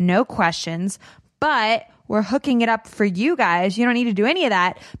 no questions. But we're hooking it up for you guys. You don't need to do any of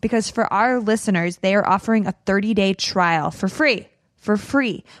that because for our listeners, they are offering a 30-day trial for free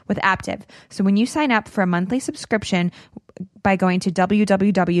with Aptiv. So when you sign up for a monthly subscription by going to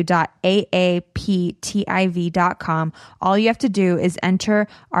www.aaptiv.com, all you have to do is enter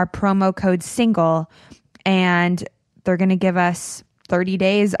our promo code SINGLE and they're going to give us 30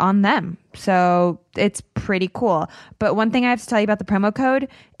 days on them. So it's pretty cool. But one thing I have to tell you about the promo code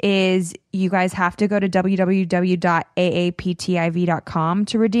is you guys have to go to www.aaptiv.com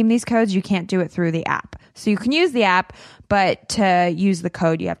to redeem these codes. You can't do it through the app. So you can use the app, but to use the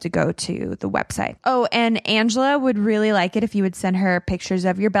code, you have to go to the website. Oh, and Angela would really like it if you would send her pictures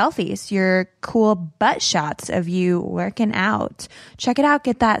of your belfies, your cool butt shots of you working out. Check it out.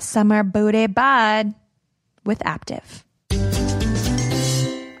 Get that summer booty bod with Aptiv.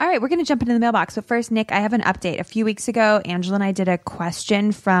 All right, we're going to jump into the mailbox. But first, Nick, I have an update. A few weeks ago, Angela and I did a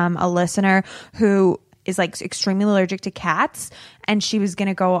question from a listener who is like extremely allergic to cats, and she was going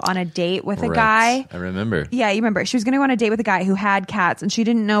to go on a date with a guy. I remember. Yeah, you remember. She was going to go on a date with a guy who had cats, and she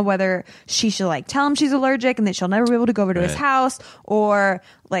didn't know whether she should like tell him she's allergic and that she'll never be able to go over to his house, or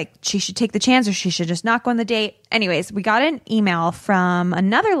like she should take the chance, or she should just not go on the date. Anyways, we got an email from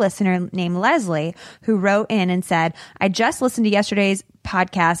another listener named Leslie who wrote in and said, I just listened to yesterday's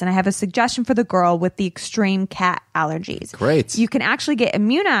podcast and I have a suggestion for the girl with the extreme cat allergies. Great. You can actually get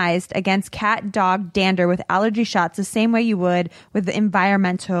immunized against cat, dog, dander with allergy shots the same way you would with the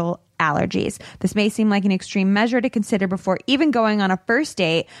environmental allergies. This may seem like an extreme measure to consider before even going on a first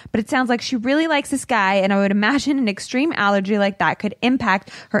date, but it sounds like she really likes this guy, and I would imagine an extreme allergy like that could impact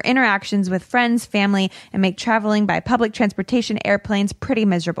her interactions with friends, family, and make traveling by public transportation, airplanes pretty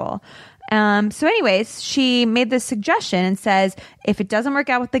miserable. So anyways, she made this suggestion and says, if it doesn't work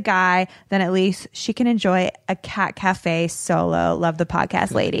out with the guy, then at least she can enjoy a cat cafe solo. Love the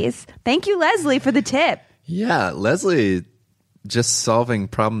podcast, ladies. Thank you, Leslie, for the tip. Yeah, Leslie just solving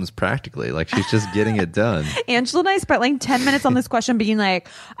problems practically. Like, she's just getting it done. Angela and I spent like 10 minutes on this question being like,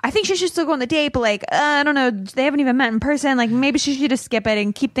 I think she should still go on the date, but like, I don't know, they haven't even met in person. Like, maybe she should just skip it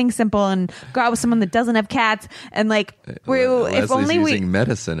and keep things simple and go out with someone that doesn't have cats. And like, if only we using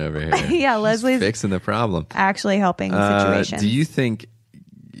medicine over here. Yeah, Leslie's fixing the problem. Actually helping the situation. Do you think,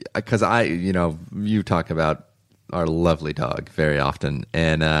 because you talk about our lovely dog very often,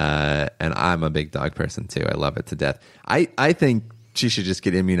 and I'm a big dog person too. I love it to death. I think she should just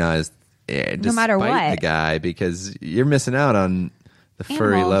get immunized, no matter what, the guy, because you're missing out on the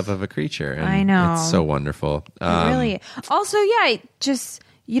furry Animals. love of a creature. And I know, it's so wonderful. Really. Also, yeah,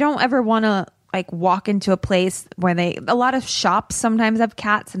 you don't ever want to like walk into a place where a lot of shops sometimes have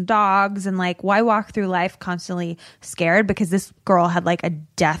cats and dogs, and like, why walk through life constantly scared? Because this girl had like a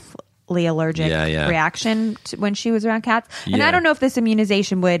deathly allergic reaction when she was around cats. And I don't know if this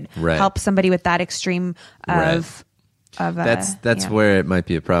immunization would help somebody with that extreme of that's where it might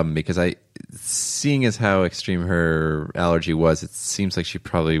be a problem, because seeing as how extreme her allergy was, it seems like she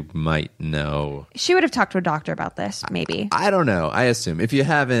probably might know. She would have talked to a doctor about this, maybe. I don't know. I assume. If you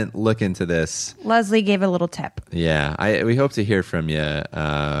haven't, look into this. Leslie gave a little tip. Yeah. We hope to hear from you,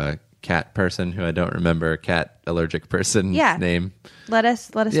 cat person who I don't remember, cat allergic person's name. Let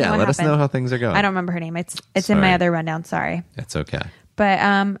us know what let us know how things are going. I don't remember her name. It's in my other rundown. Sorry. It's okay. But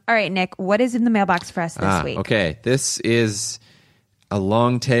all right, Nick, what is in the mailbox for us this week? Okay, this is a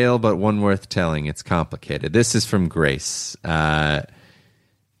long tale, but one worth telling. It's complicated. This is from Grace. Both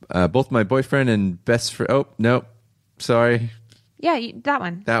my boyfriend and best friend. Oh, no, sorry. Yeah, that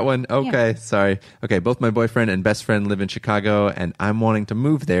one. That one? Okay, sorry. Okay, both my boyfriend and best friend live in Chicago, and I'm wanting to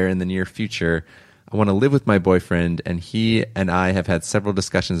move there in the near future. I want to live with my boyfriend, and he and I have had several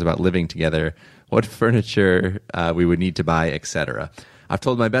discussions about living together, what furniture we would need to buy, etc. I've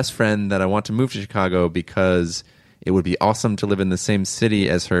told my best friend that I want to move to Chicago because it would be awesome to live in the same city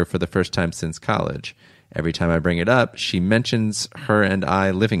as her for the first time since college. Every time I bring it up, she mentions her and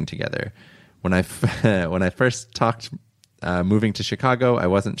I living together. When I first talked moving to Chicago, I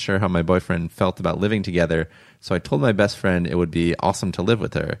wasn't sure how my boyfriend felt about living together, so I told my best friend it would be awesome to live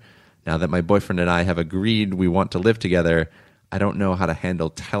with her. Now that my boyfriend and I have agreed we want to live together, I don't know how to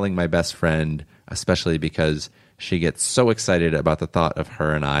handle telling my best friend, especially because she gets so excited about the thought of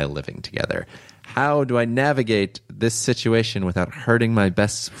her and I living together. How do I navigate this situation without hurting my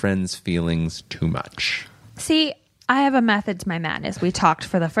best friend's feelings too much? See, I have a method to my madness. We talked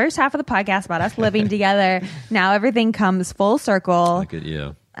for the first half of the podcast about us living together. Now everything comes full circle. Look at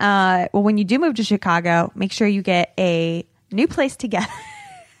you. Well, when you do move to Chicago, make sure you get a new place together.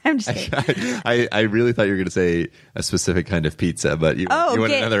 I'm just kidding. I really thought you were going to say a specific kind of pizza, but you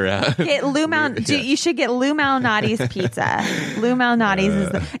went another route. Get Lou You should get Lou Malnati's pizza. Lou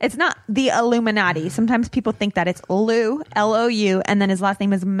Malnati's it's not the Illuminati. Sometimes people think that it's Lou, L-O-U, and then his last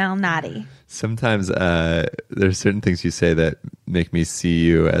name is Malnati. Sometimes there's certain things you say that make me see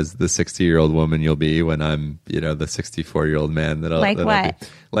you as the 60-year-old woman you'll be when I'm, the 64-year-old man that I'll like what? Be.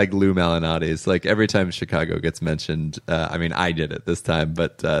 Like Lou Malnati's. Like every time Chicago gets mentioned, I did it this time,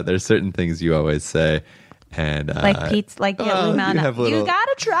 but there's certain things you always say, And like pizza, like Lou Malnati's. You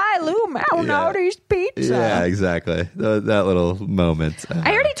gotta try Lou Malnati's pizza. Yeah, exactly. That little moment.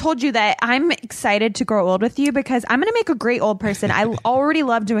 I already told you that I'm excited to grow old with you because I'm gonna make a great old person. I already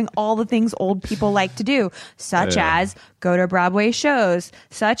love doing all the things old people like to do, such as go to Broadway shows,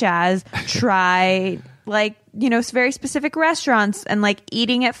 such as try like, very specific restaurants and like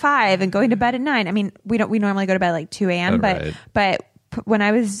eating at 5 and going to bed at 9. I mean, we normally go to bed at like 2 a.m. But when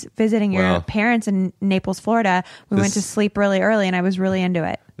I was visiting your parents in Naples, Florida, we went to sleep really early and I was really into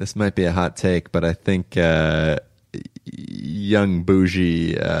it. This might be a hot take, but I think young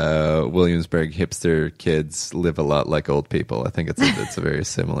bougie Williamsburg hipster kids live a lot like old people. I think it's a very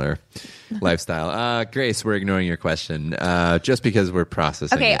similar lifestyle. Grace, we're ignoring your question just because we're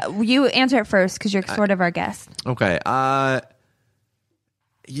processing. Okay, you answer it first because you're sort of our guest. Okay.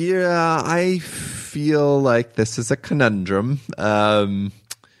 Yeah, I feel like this is a conundrum. I'm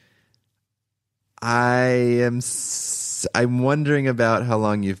wondering about how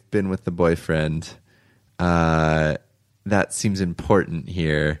long you've been with the boyfriend. That seems important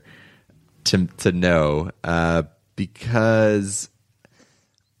here to know because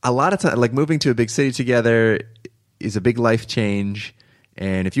a lot of time, like moving to a big city together is a big life change.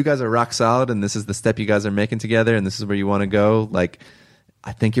 And if you guys are rock solid and this is the step you guys are making together and this is where you want to go, like,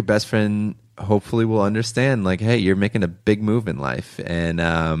 I think your best friend hopefully will understand, like, hey, you're making a big move in life. And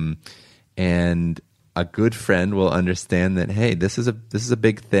a good friend will understand that, hey, this is a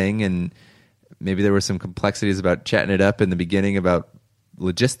big thing. And maybe there were some complexities about chatting it up in the beginning about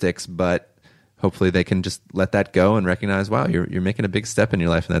logistics, but hopefully they can just let that go and recognize, wow, you're making a big step in your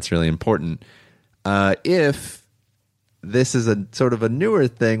life, and that's really important. If this is a sort of a newer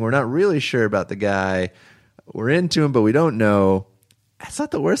thing, we're not really sure about the guy, we're into him, but we don't know, it's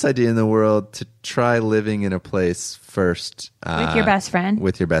not the worst idea in the world to try living in a place first. With your best friend.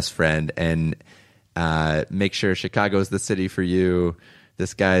 With your best friend, and make sure Chicago's the city for you.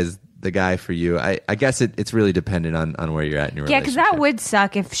 This guy's the guy for you. I guess it's really dependent on where you're at in your relationship. Yeah, because that would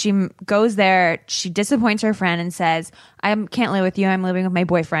suck if she goes there, she disappoints her friend and says, I can't live with you, I'm living with my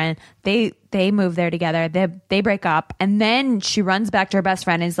boyfriend. They move there together, they break up, and then she runs back to her best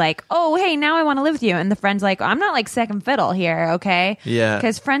friend and is like, oh, hey, now I want to live with you. And the friend's like, I'm not like second fiddle here, okay? Yeah.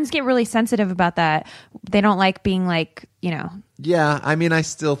 Because friends get really sensitive about that. They don't like being like, Yeah, I mean, I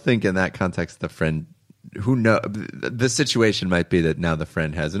still think in that context, the friend... who know the situation might be that now the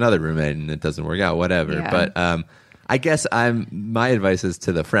friend has another roommate and it doesn't work out, whatever. Yeah. But I guess my advice is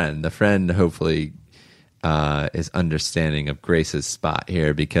to the friend. The friend hopefully is understanding of Grace's spot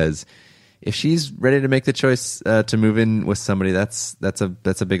here, because if she's ready to make the choice to move in with somebody, that's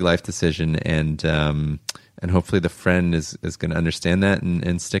a big life decision, and hopefully the friend is going to understand that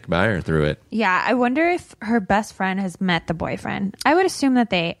and stick by her through it. Yeah, I wonder if her best friend has met the boyfriend. I would assume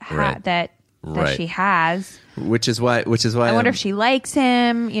that they that she has, which is why I wonder if she likes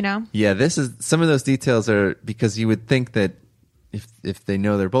him. Yeah, this is some of those details are because you would think that if they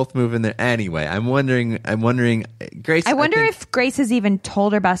know they're both moving there anyway. I'm wondering, Grace. I wonder if Grace has even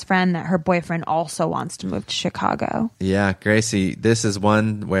told her best friend that her boyfriend also wants to move to Chicago. Yeah, Gracie, this is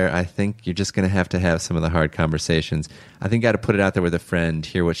one where I think you're just going to have some of the hard conversations. I think you got to put it out there with a friend,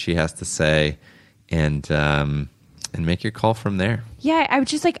 hear what she has to say, and make your call from there. Yeah, I would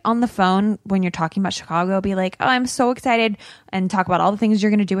just like on the phone when you're talking about Chicago, be like, oh, I'm so excited, and talk about all the things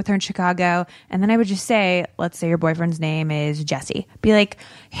you're going to do with her in Chicago. And then I would just say, let's say your boyfriend's name is Jesse. Be like,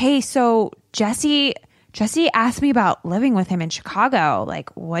 hey, so Jesse asked me about living with him in Chicago.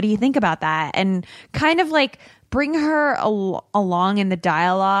 Like, what do you think about that? And kind of like bring her along in the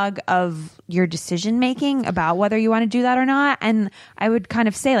dialogue of your decision making about whether you want to do that or not. And I would kind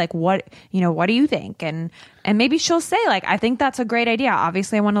of say like, what do you think? And maybe she'll say like, I think that's a great idea.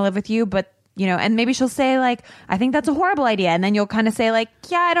 Obviously I want to live with you, but and maybe she'll say like, I think that's a horrible idea. And then you'll kind of say like,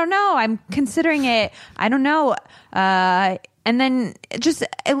 yeah, I don't know. I'm considering it. I don't know. And then just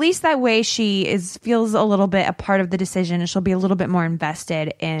at least that way she feels a little bit a part of the decision, and she'll be a little bit more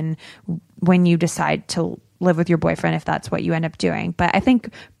invested in when you decide to live with your boyfriend, if that's what you end up doing. But I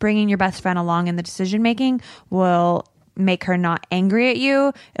think bringing your best friend along in the decision making will make her not angry at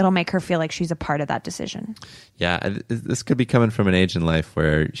you. It'll make her feel like she's a part of that decision. Yeah, this could be coming from an age in life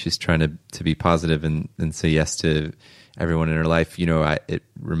where she's trying to be positive and say yes to everyone in her life. It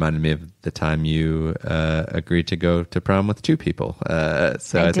reminded me of the time you agreed to go to prom with 2 people.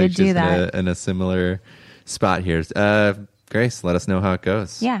 So I think she's in a similar spot here. Grace, let us know how it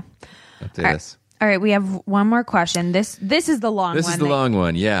goes. Yeah. Update us. All right, we have one more question. This is the long one. This is the long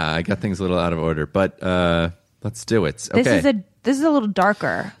one. Yeah, I got things a little out of order, but let's do it. Okay. This is a little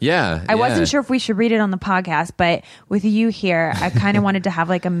darker. Yeah. I wasn't sure if we should read it on the podcast, but with you here, I kind of wanted to have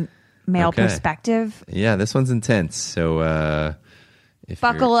like male Okay. perspective. Yeah, this one's intense. So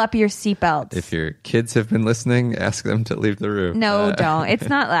Buckle up your seatbelts. if your kids have been listening, ask them to leave the room. No, don't. It's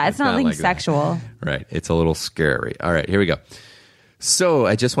not that. It's not like that. sexual. Right. It's a little scary. All right, here we go. So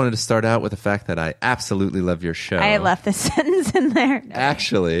I just wanted to start out with the fact that I absolutely love your show. I left the sentence in there.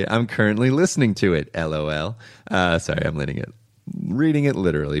 Actually, I'm currently listening to it. LOL. Sorry, I'm reading it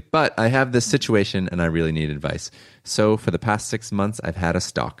literally. But I have this situation and I really need advice. So for the past 6 months, I've had a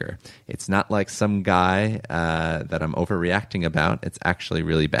stalker. It's not like some guy that I'm overreacting about. It's actually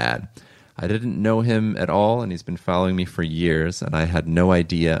really bad. I didn't know him at all, and he's been following me for years, and I had no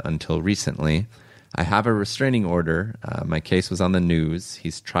idea until recently. I have a restraining order. My case was on the news.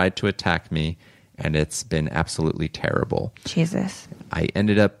 He's tried to attack me, and it's been absolutely terrible. Jesus. I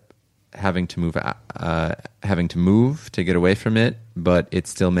ended up having to move to get away from it, but it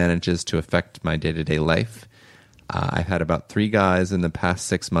still manages to affect my day-to-day life. I've had about 3 guys in the past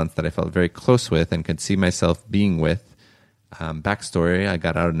 6 months that I felt very close with and could see myself being with. Backstory: I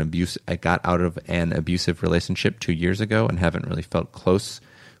got out of an abusive relationship 2 years ago and haven't really felt close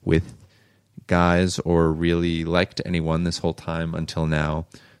with guys or really liked anyone this whole time until now.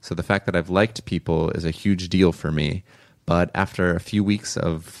 So the fact that I've liked people is a huge deal for me. But after a few weeks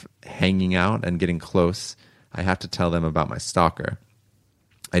of hanging out and getting close, I have to tell them about my stalker.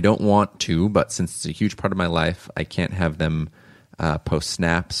 I don't want to, but since it's a huge part of my life, I can't have them post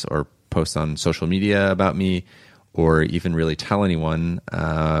snaps or post on social media about me or even really tell anyone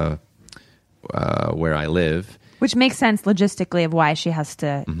where I live. Which makes sense logistically of why she has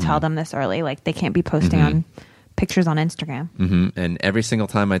to tell them this early. Like, they can't be posting on pictures on Instagram. And every single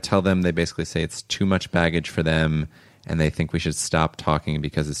time I tell them, they basically say it's too much baggage for them, and they think we should stop talking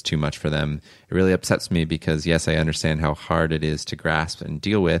because it's too much for them. It really upsets me because, yes, I understand how hard it is to grasp and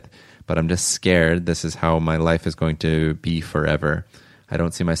deal with, but I'm just scared this is how my life is going to be forever. I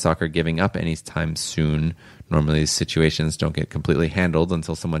don't see my stalker giving up anytime soon. Normally, these situations don't get completely handled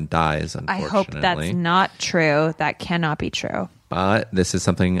until someone dies, unfortunately. I hope that's not true. That cannot be true. But this is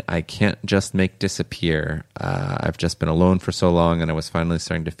something I can't just make disappear. I've just been alone for so long, and I was finally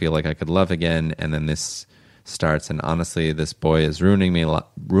starting to feel like I could love again, and then this starts. And honestly, this boy is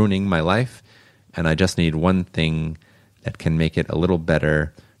ruining my life, and I just need one thing that can make it a little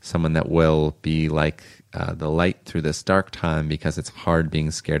better, someone that will be like the light through this dark time, because it's hard being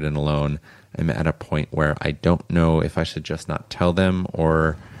scared and alone. I'm at a point where I don't know if I should just not tell them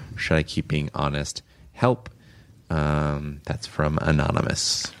or should I keep being honest. Help. That's from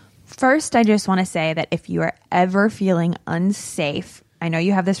Anonymous. First, I just want to say that if you are ever feeling unsafe, I know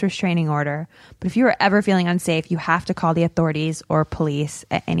you have this restraining order, but if you are ever feeling unsafe, you have to call the authorities or police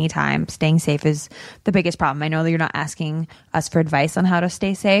at any time. Staying safe is the biggest problem. I know that you're not asking us for advice on how to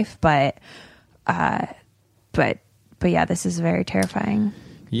stay safe, but yeah, this is a very terrifying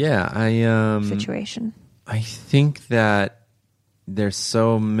situation. I think that there's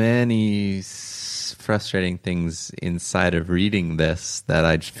so many frustrating things inside of reading this that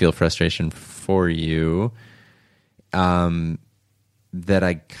I feel frustration for you, that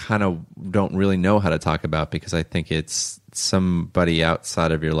I kind of don't really know how to talk about, because I think it's somebody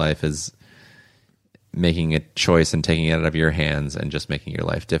outside of your life is making a choice and taking it out of your hands and just making your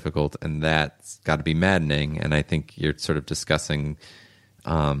life difficult, and that's got to be maddening. And I think you're sort of discussing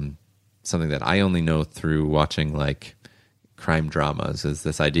something that I only know through watching like crime dramas, is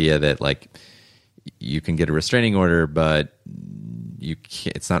this idea that like you can get a restraining order, but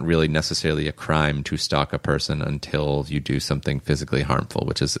it's not really necessarily a crime to stalk a person until you do something physically harmful,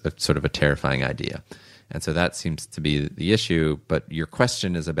 which is sort of a terrifying idea. And so that seems to be the issue. But your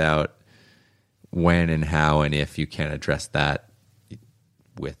question is about when and how and if you can address that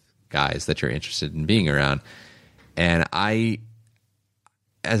with guys that you're interested in being around. And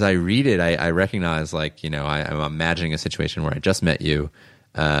as I read it, I recognize, like, you know, I'm imagining a situation where I just met you.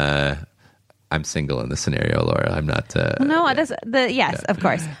 I'm single in this scenario, Laura. I'm not. Yes, of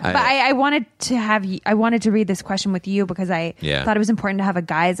course. But I wanted to read this question with you because I thought it was important to have a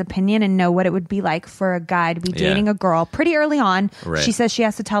guy's opinion and know what it would be like for a guy to be dating a girl pretty early on. Right. She says she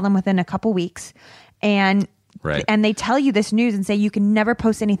has to tell them within a couple weeks, and they tell you this news and say you can never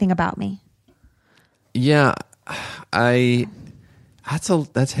post anything about me. Yeah,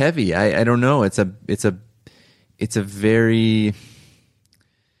 that's heavy. I don't know. It's a very.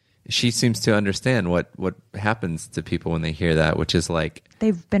 She seems to understand what happens to people when they hear that, which is like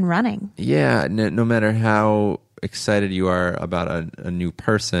they've been running. Yeah, no matter how excited you are about a new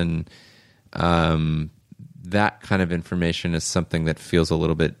person, that kind of information is something that feels a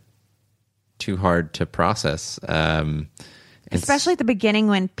little bit too hard to process. Especially at the beginning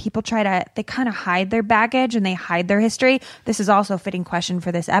when people they kind of hide their baggage and they hide their history. This is also a fitting question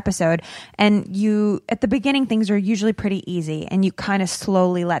for this episode. And at the beginning, things are usually pretty easy and you kind of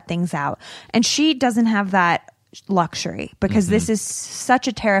slowly let things out. And she doesn't have that luxury because this is such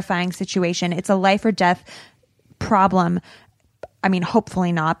a terrifying situation. It's a life or death problem. I mean,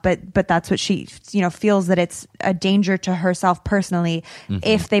 hopefully not, but that's what she, feels that it's a danger to herself personally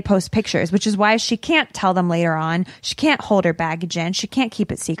if they post pictures, which is why she can't tell them later on. She can't hold her baggage in. She can't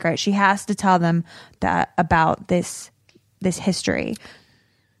keep it secret. She has to tell them about this history.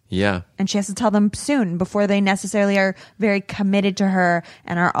 Yeah. And she has to tell them soon before they necessarily are very committed to her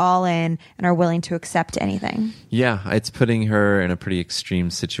and are all in and are willing to accept anything. Yeah. It's putting her in a pretty extreme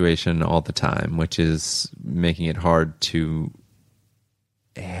situation all the time, which is making it hard to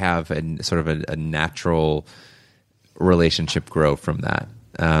have a natural relationship grow from that.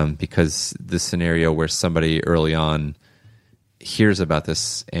 Because the scenario where somebody early on hears about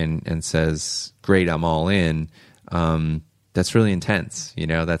this and says, great, I'm all in, that's really intense.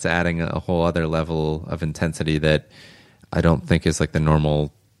 That's adding a whole other level of intensity that I don't think is like the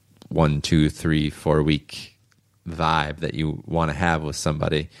normal 1, 2, 3, 4 week vibe that you want to have with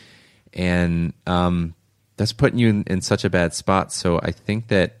somebody. And, that's putting you in such a bad spot. So I think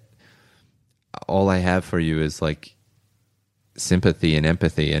that all I have for you is like sympathy and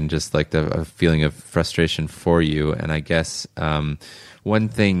empathy and just like a feeling of frustration for you. And I guess one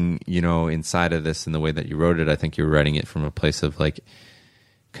thing, inside of this and the way that you wrote it, I think you were writing it from a place of like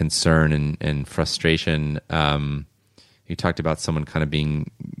concern and frustration. You talked about someone kind of being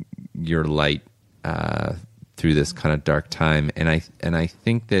your light through this kind of dark time. And I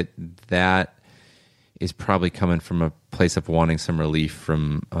think that is probably coming from a place of wanting some relief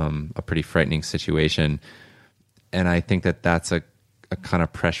from a pretty frightening situation. And I think that that's a kind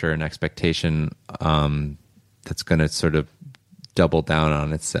of pressure and expectation that's going to sort of double down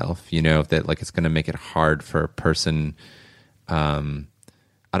on itself, that like it's going to make it hard for a person.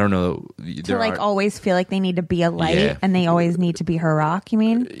 I don't know. Always feel like they need to be a light and they always need to be her rock, you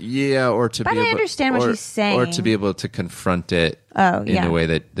mean? Yeah, or to but be able... I understand what she's saying. Or to be able to confront it in a way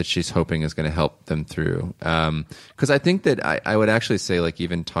that she's hoping is going to help them through. Because I think that I would actually say, like,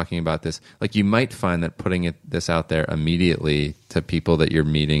 even talking about this, like, you might find that putting this out there immediately to people that you're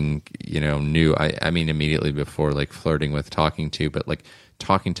meeting, new, I mean immediately before, like, flirting with, talking to, but, like,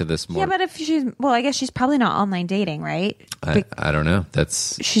 talking to this more. Yeah, but if I guess she's probably not online dating, right? I don't know.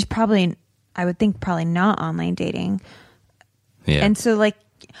 She's probably, I would think, probably not online dating. Yeah. And so, like,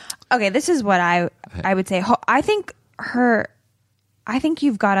 okay, this is what I would say. I think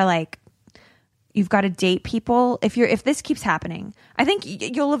you've got to date people. If this keeps happening, I think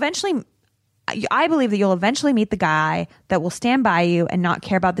I believe that you'll eventually meet the guy that will stand by you and not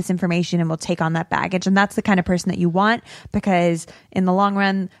care about this information and will take on that baggage. And that's the kind of person that you want, because in the long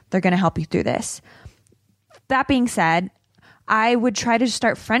run, they're going to help you through this. That being said, I would try to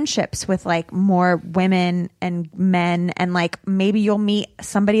start friendships with like more women and men, and like maybe you'll meet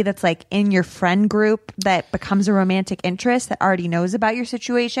somebody that's like in your friend group that becomes a romantic interest that already knows about your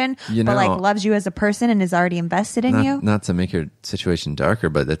situation, but like loves you as a person and is already invested in you. Not to make your situation darker,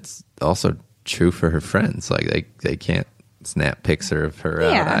 but that's also true for her friends. Like they can't snap pics of her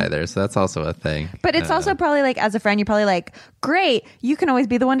out either, so that's also a thing. But it's also probably like, as a friend, you're probably like, great, you can always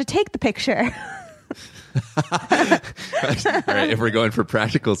be the one to take the picture. Right, if we're going for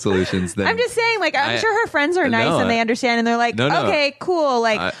practical solutions, then I'm just saying, like, I'm sure her friends are nice and they understand, and they're like, okay, cool.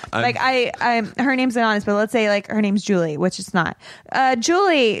 Like, her name's anonymous, but let's say like her name's Julie, which it's not.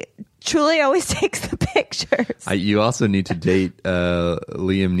 Julie always takes the pictures. You also need to date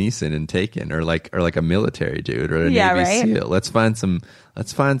Liam Neeson in Taken, or like a military dude, or a Navy SEAL. Let's find some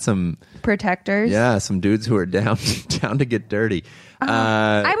protectors. Yeah, some dudes who are down to get dirty.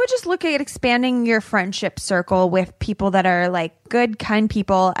 I would just look at expanding your friendship circle with people that are like good, kind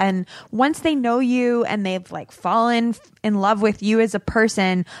people. And once they know you and they've like fallen in love with you as a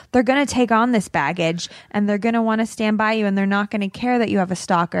person, they're going to take on this baggage and they're going to want to stand by you, and they're not going to care that you have a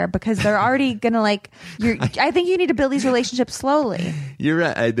stalker, because they're already going to like, I think you need to build these relationships slowly. You're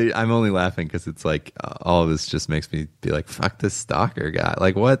right. I'm only laughing because it's like all of this just makes me be like, fuck this stalker guy.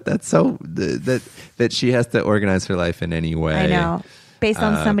 Like, what? That's so that she has to organize her life in any way. I know. Based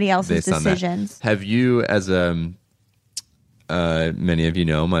on somebody else's decisions. Have you, as many of you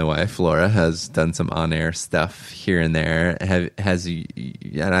know, my wife Laura has done some on-air stuff here and there. Has you,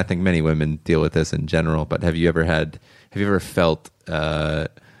 and I think many women deal with this in general, but have you ever felt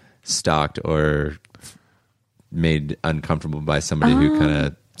stalked or made uncomfortable by somebody who kind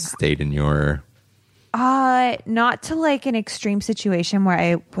of stayed in your... Not to like an extreme situation where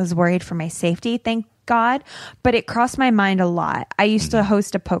I was worried for my safety. Thank God, but it crossed my mind a lot. I used to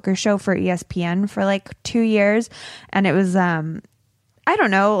host a poker show for ESPN for like 2 years, and it was I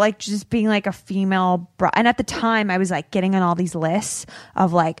don't know, like just being like a female and at the time I was like getting on all these lists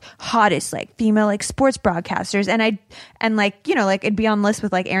of like hottest like female like sports broadcasters, and like, you know, like it'd be on lists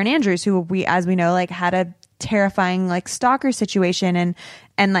with like Erin Andrews, who we, as we know, like had a terrifying like stalker situation,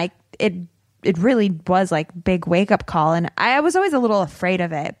 and like it really was like big wake up call, and I was always a little afraid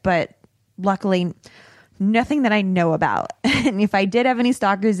of it, but luckily nothing that I know about. And if I did have any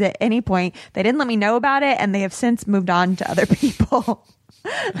stalkers at any point, they didn't let me know about it, and they have since moved on to other people.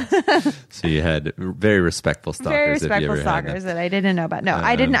 So you had very respectful stalkers. Very respectful stalkers that I didn't know about. No,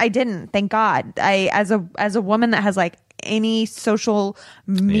 I didn't. Thank God. I, as a woman that has like any social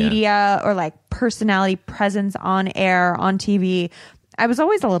media or like personality presence on air, on TV, I was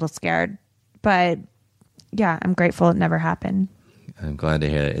always a little scared. But yeah, I'm grateful it never happened. I'm glad to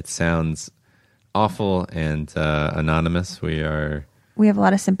hear it. It sounds awful and anonymous. We have a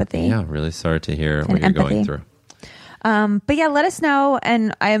lot of sympathy. Yeah, really sorry to hear what you're going through. But yeah, let us know,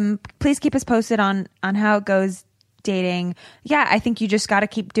 and please keep us posted on how it goes dating. Yeah, I think you just got to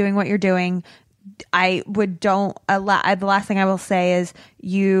keep doing what you're doing. The last thing I will say is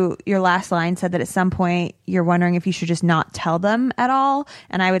your last line said that at some point you're wondering if you should just not tell them at all.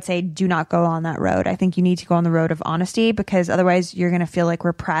 And I would say, do not go on that road. I think you need to go on the road of honesty, because otherwise you're going to feel like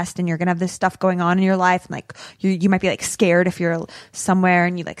repressed, and you're going to have this stuff going on in your life. And like, you might be like scared if you're somewhere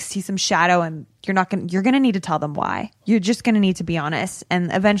and you like see some shadow, and you're going to need to tell them why. You're just going to need to be honest.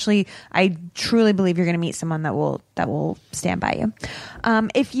 And eventually I truly believe you're going to meet someone that will stand by you.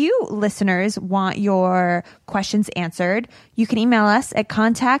 If you listeners want your questions answered, you can email us at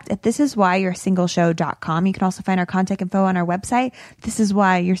contact@thisiswhyyoursingleshow.com. You can also find our contact info on our website,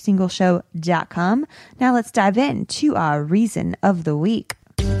 thisiswhyyoursingleshow.com. Now let's dive into our reason of the week.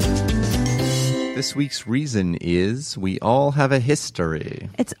 This week's reason is we all have a history.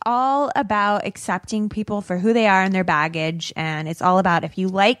 It's all about accepting people for who they are and their baggage. And it's all about, if you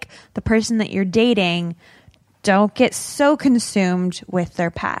like the person that you're dating, don't get so consumed with their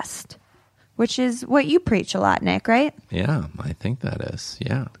past, which is what you preach a lot, Nick, right? Yeah, I think that is.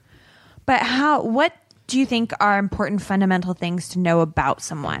 Yeah. But what do you think are important fundamental things to know about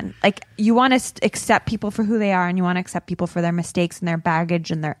someone? Like, you want to accept people for who they are, and you want to accept people for their mistakes and their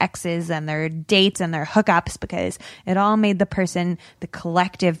baggage and their exes and their dates and their hookups, because it all made the person the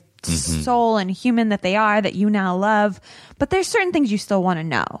collective soul and human that they are, that you now love. But there's certain things you still want to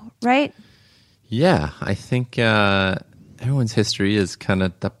know, right? Yeah, I think everyone's history is kind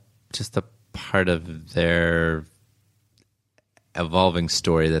of just a part of their evolving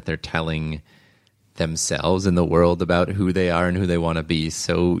story that they're telling themselves in the world about who they are and who they want to be.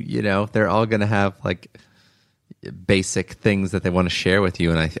 So, you know, they're all going to have like basic things that they want to share with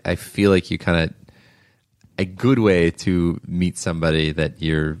you. And I feel like you kind of, a good way to meet somebody that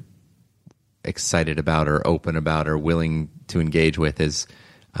you're excited about or open about or willing to engage with is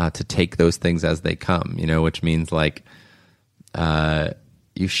to take those things as they come, you know, which means like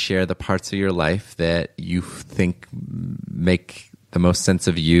you share the parts of your life that you think make the most sense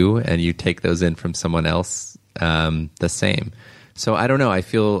of you, and you take those in from someone else the same. So I don't know. I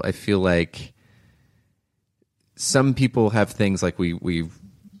feel like some people have things like we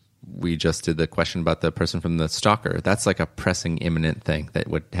just did the question about the person from the stalker. That's like a pressing, imminent thing that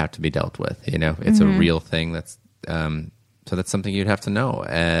would have to be dealt with. You know, it's a real thing. That's so that's something you'd have to know.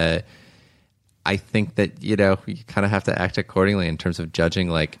 I think that, you know, you kind of have to act accordingly in terms of judging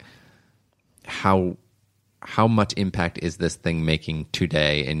like how much impact is this thing making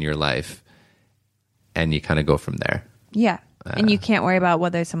today in your life, and you kind of go from there. Yeah. And you can't worry about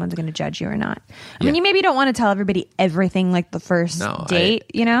whether someone's going to judge you or not. I mean, you maybe don't want to tell everybody everything like the first date,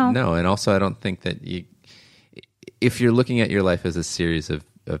 you know? No, and also I don't think that if you're looking at your life as a series of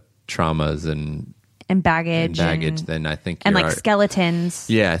traumas and baggage, then I think and like skeletons.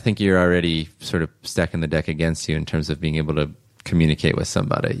 Yeah, I think you're already sort of stacking the deck against you in terms of being able to communicate with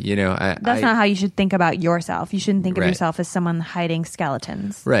somebody. You know, that's not how you should think about yourself. You shouldn't think of yourself as someone hiding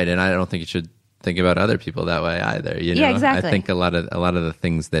skeletons. Right, and I don't think you should think about other people that way either. You know? Yeah, exactly. I think a lot of the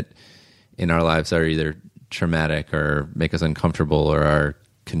things that in our lives are either traumatic or make us uncomfortable or are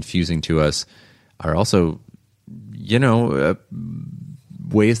confusing to us are also, you know,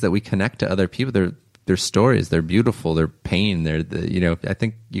 ways that we connect to other people. They're stories. They're beautiful. They're pain. You know, I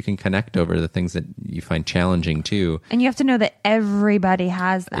think you can connect over the things that you find challenging too. And you have to know that everybody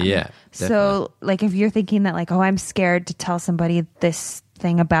has them. Yeah. Definitely. So like if you're thinking that like, oh, I'm scared to tell somebody this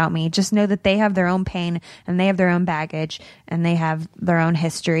thing about me, just know that they have their own pain and they have their own baggage and they have their own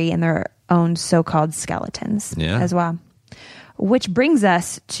history and their own so-called skeletons as well. which brings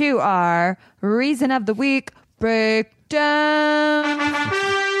us to our Reason of the Week breakdown.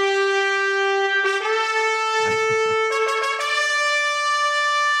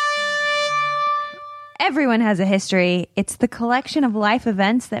 Everyone has a history. It's the collection of life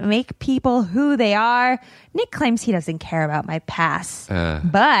events that make people who they are. Nick claims he doesn't care about my past,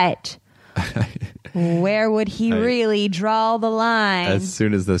 but where would he really draw the line? As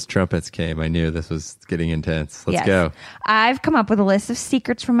soon as those trumpets came, I knew this was getting intense. Let's go. I've come up with a list of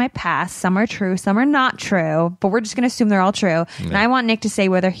secrets from my past. Some are true, some are not true, but we're just going to assume they're all true. Yeah. And I want Nick to say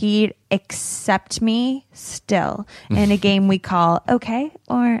whether he'd accept me still in a game we call okay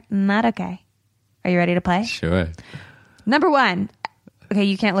or not okay. Are you ready to play? Sure. Number 1. Okay,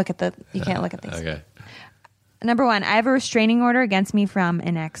 you can't look at these. Okay. Number 1, I have a restraining order against me from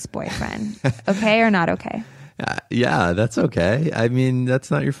an ex-boyfriend. Okay or not okay? Yeah, that's okay. I mean, that's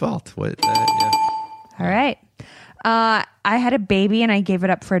not your fault. Yeah. All right. I had a baby and I gave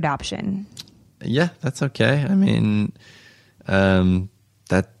it up for adoption. Yeah, that's okay. I mean,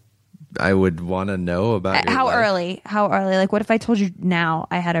 that I would want to know about your life. How early? Like, what if I told you now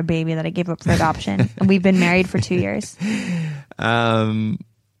I had a baby that I gave up for adoption and we've been married for 2 years?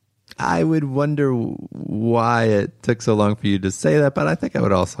 I would wonder why it took so long for you to say that, but I think I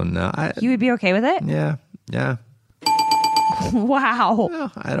would also know. You would be okay with it? Yeah. Wow.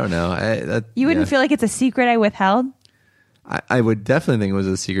 Well, I don't know. You wouldn't feel like it's a secret I withheld? I would definitely think it was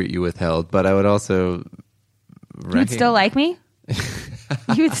a secret you withheld, but I would also... You would still like me?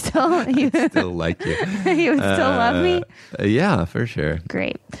 You would still like you. You would still love me? Yeah, for sure.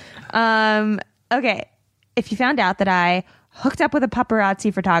 Great. Okay. If you found out that I hooked up with a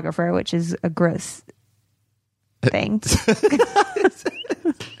paparazzi photographer, which is a gross thing,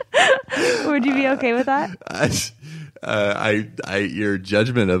 would you be okay with that? Your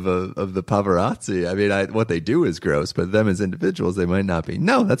judgment of the paparazzi. I mean, what they do is gross, but them as individuals, they might not be.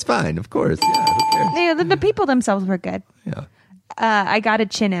 No, that's fine. Of course. Yeah. Who cares? Yeah, the people themselves were good. Yeah. I got a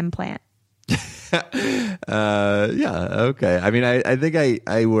chin implant. Yeah. Okay. I mean, I think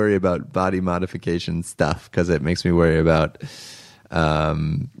I worry about body modification stuff because it makes me worry about,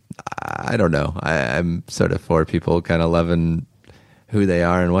 I don't know. I'm sort of for people kind of loving who they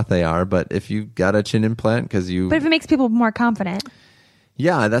are and what they are. But if you got a chin implant but if it makes people more confident.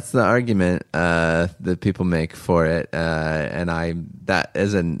 Yeah, that's the argument that people make for it. And that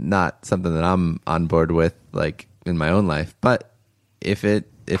isn't not something that I'm on board with, like in my own life. But if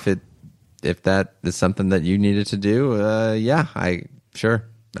that is something that you needed to do, I'm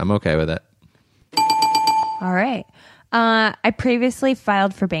okay with it. All right. I previously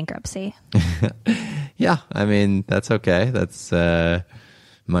filed for bankruptcy. Yeah, I mean, that's okay. That's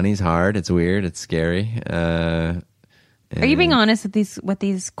money's hard. It's weird. It's scary. Are you being honest with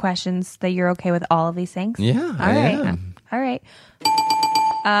these questions that you're okay with all of these things? Yeah, I am. All right.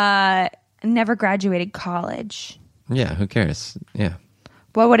 Never graduated college. Yeah, who cares? Yeah.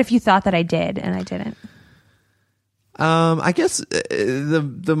 Well, what if you thought that I did and I didn't? I guess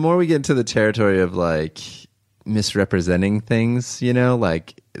the more we get into the territory of like misrepresenting things,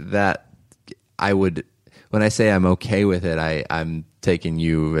 like that, I would, when I say I'm okay with it, I'm taking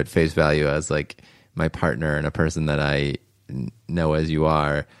you at face value as like my partner and a person that I know as you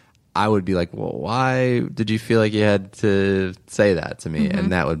are. I would be like, well, why did you feel like you had to say that to me? Mm-hmm.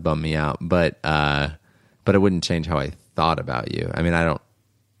 And that would bum me out. But it wouldn't change how I thought about you. I mean, I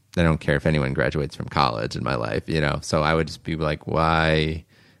don't care if anyone graduates from college in my life, so I would just be like, why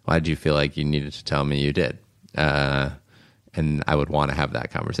did you feel like you needed to tell me you did? And I would want to have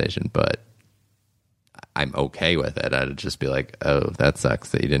that conversation, but I'm okay with it. I'd just be like, oh, that sucks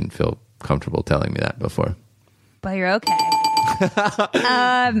that you didn't feel comfortable telling me that before. But you're okay.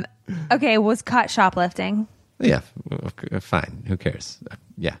 Okay, was caught shoplifting. Yeah, fine. Who cares?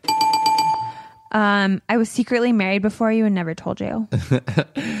 Yeah. I was secretly married before you and never told you.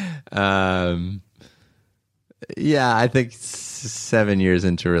 Yeah, I think 7 years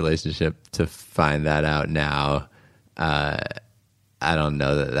into a relationship to find that out now, I don't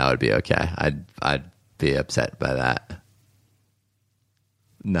know that would be okay. I'd be upset by that.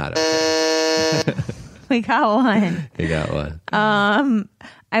 Not okay. We got one. We got one.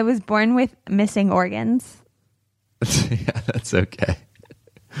 I was born with missing organs. Yeah, that's okay.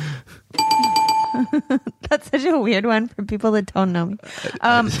 That's such a weird one for people that don't know me.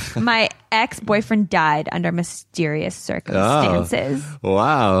 My ex-boyfriend died under mysterious circumstances. Oh,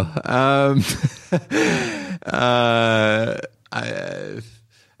 wow.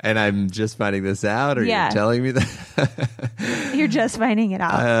 And I'm just finding this out, or you're telling me that? You're just finding it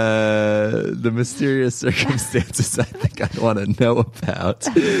out. The mysterious circumstances I think I'd want to know about.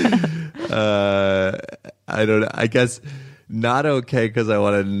 I don't know. I guess Not okay because I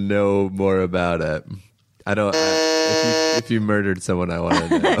want to know more about it. I don't. If you murdered someone, I want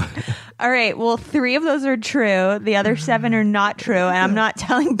to know. All right. Well, 3 of those are true. The other 7 are not true, and I'm not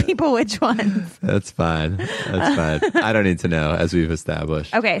telling people which ones. That's fine. That's fine. I don't need to know, as we've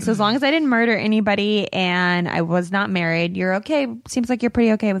established. Okay. So as long as I didn't murder anybody and I was not married, you're okay. Seems like you're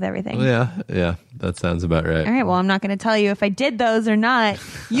pretty okay with everything. Yeah. That sounds about right. All right. Well, I'm not going to tell you if I did those or not.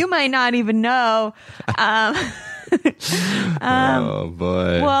 You might not even know. Oh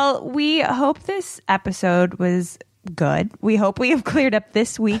boy. Well, we hope this episode was good. We hope we have cleared up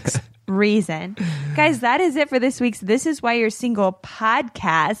this week's reason. Guys, that is it for this week's This Is Why You're Single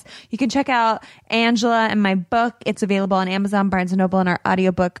podcast. You can check out Angela and my book. It's available on Amazon, Barnes & Noble, and our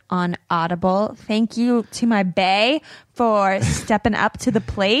audiobook on Audible. Thank you to my bae for stepping up to the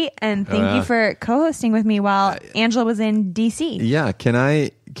plate, and thank you for co-hosting with me while Angela was in DC. Yeah, can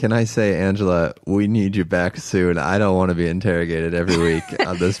I say, Angela, we need you back soon. I don't want to be interrogated every week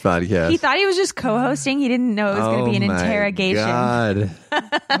on this podcast. He thought he was just co-hosting. He didn't know it was going to be an interrogation. God.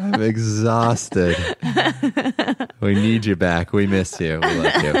 I'm exhausted. We need you back. We miss you. We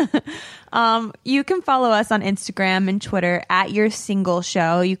love you. You can follow us on Instagram and Twitter at Your Single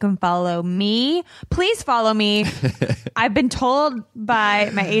Show. You can follow me. Please follow me. I've been told by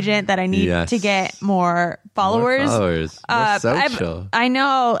my agent that I need to get more followers. More social. I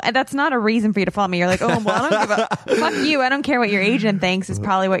know that's not a reason for you to follow me. You're like, oh, well, I don't give a fuck you. I don't care what your agent thinks is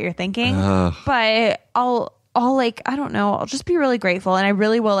probably what you're thinking. But I'll like, I don't know. I'll just be really grateful. And I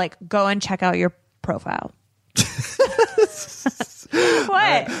really will like go and check out your profile.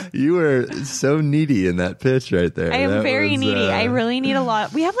 What? You were so needy in that pitch right there. I am very needy. I really need a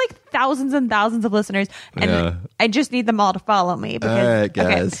lot. We have like thousands and thousands of listeners, and I just need them all to follow me. Because, all right,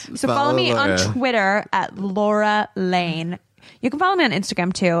 guys. Okay, so follow me on Twitter at Laura Lane. You can follow me on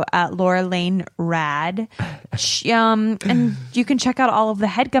Instagram too at Laura Lane Rad. And you can check out all of the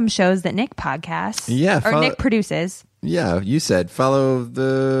HeadGum shows that Nick podcasts. Or Nick produces. Yeah, you said follow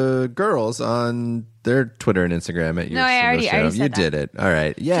the girls on their Twitter and Instagram at Your I already said you that. did it. All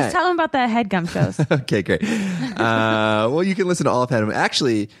right. Yeah. Just tell them about the HeadGum shows. Okay, great. Well, you can listen to all of HeadGum.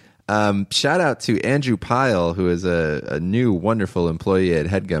 Actually, shout out to Andrew Pyle, who is a new wonderful employee at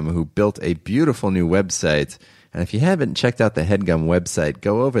HeadGum who built a beautiful new website. And if you haven't checked out the HeadGum website,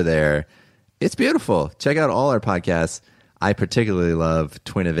 go over there. It's beautiful. Check out all our podcasts. I particularly love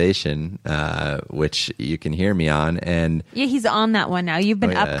Twinnovation, which you can hear me on. And yeah, he's on that one now. You've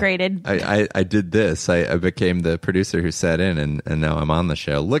been upgraded. I did this. I became the producer who sat in, and now I'm on the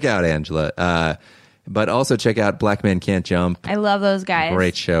show. Look out, Angela. But also check out Black Man Can't Jump. I love those guys.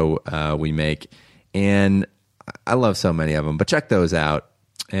 Great show we make. And I love so many of them. But check those out.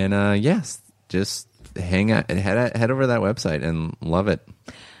 And yes, just hang out and head over to that website and love it.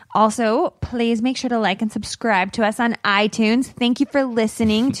 Also, please make sure to like and subscribe to us on iTunes. Thank you for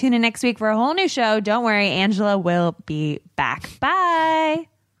listening. Tune in next week for a whole new show. Don't worry, Angela will be back. Bye.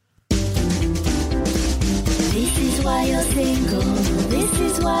 This is why you're single. This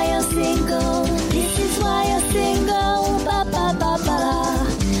is why you're single. This is why you're single. Ba ba ba ba.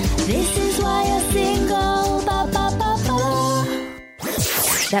 This is why you're single. Ba ba ba ba.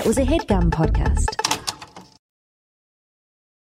 That was a HeadGum podcast.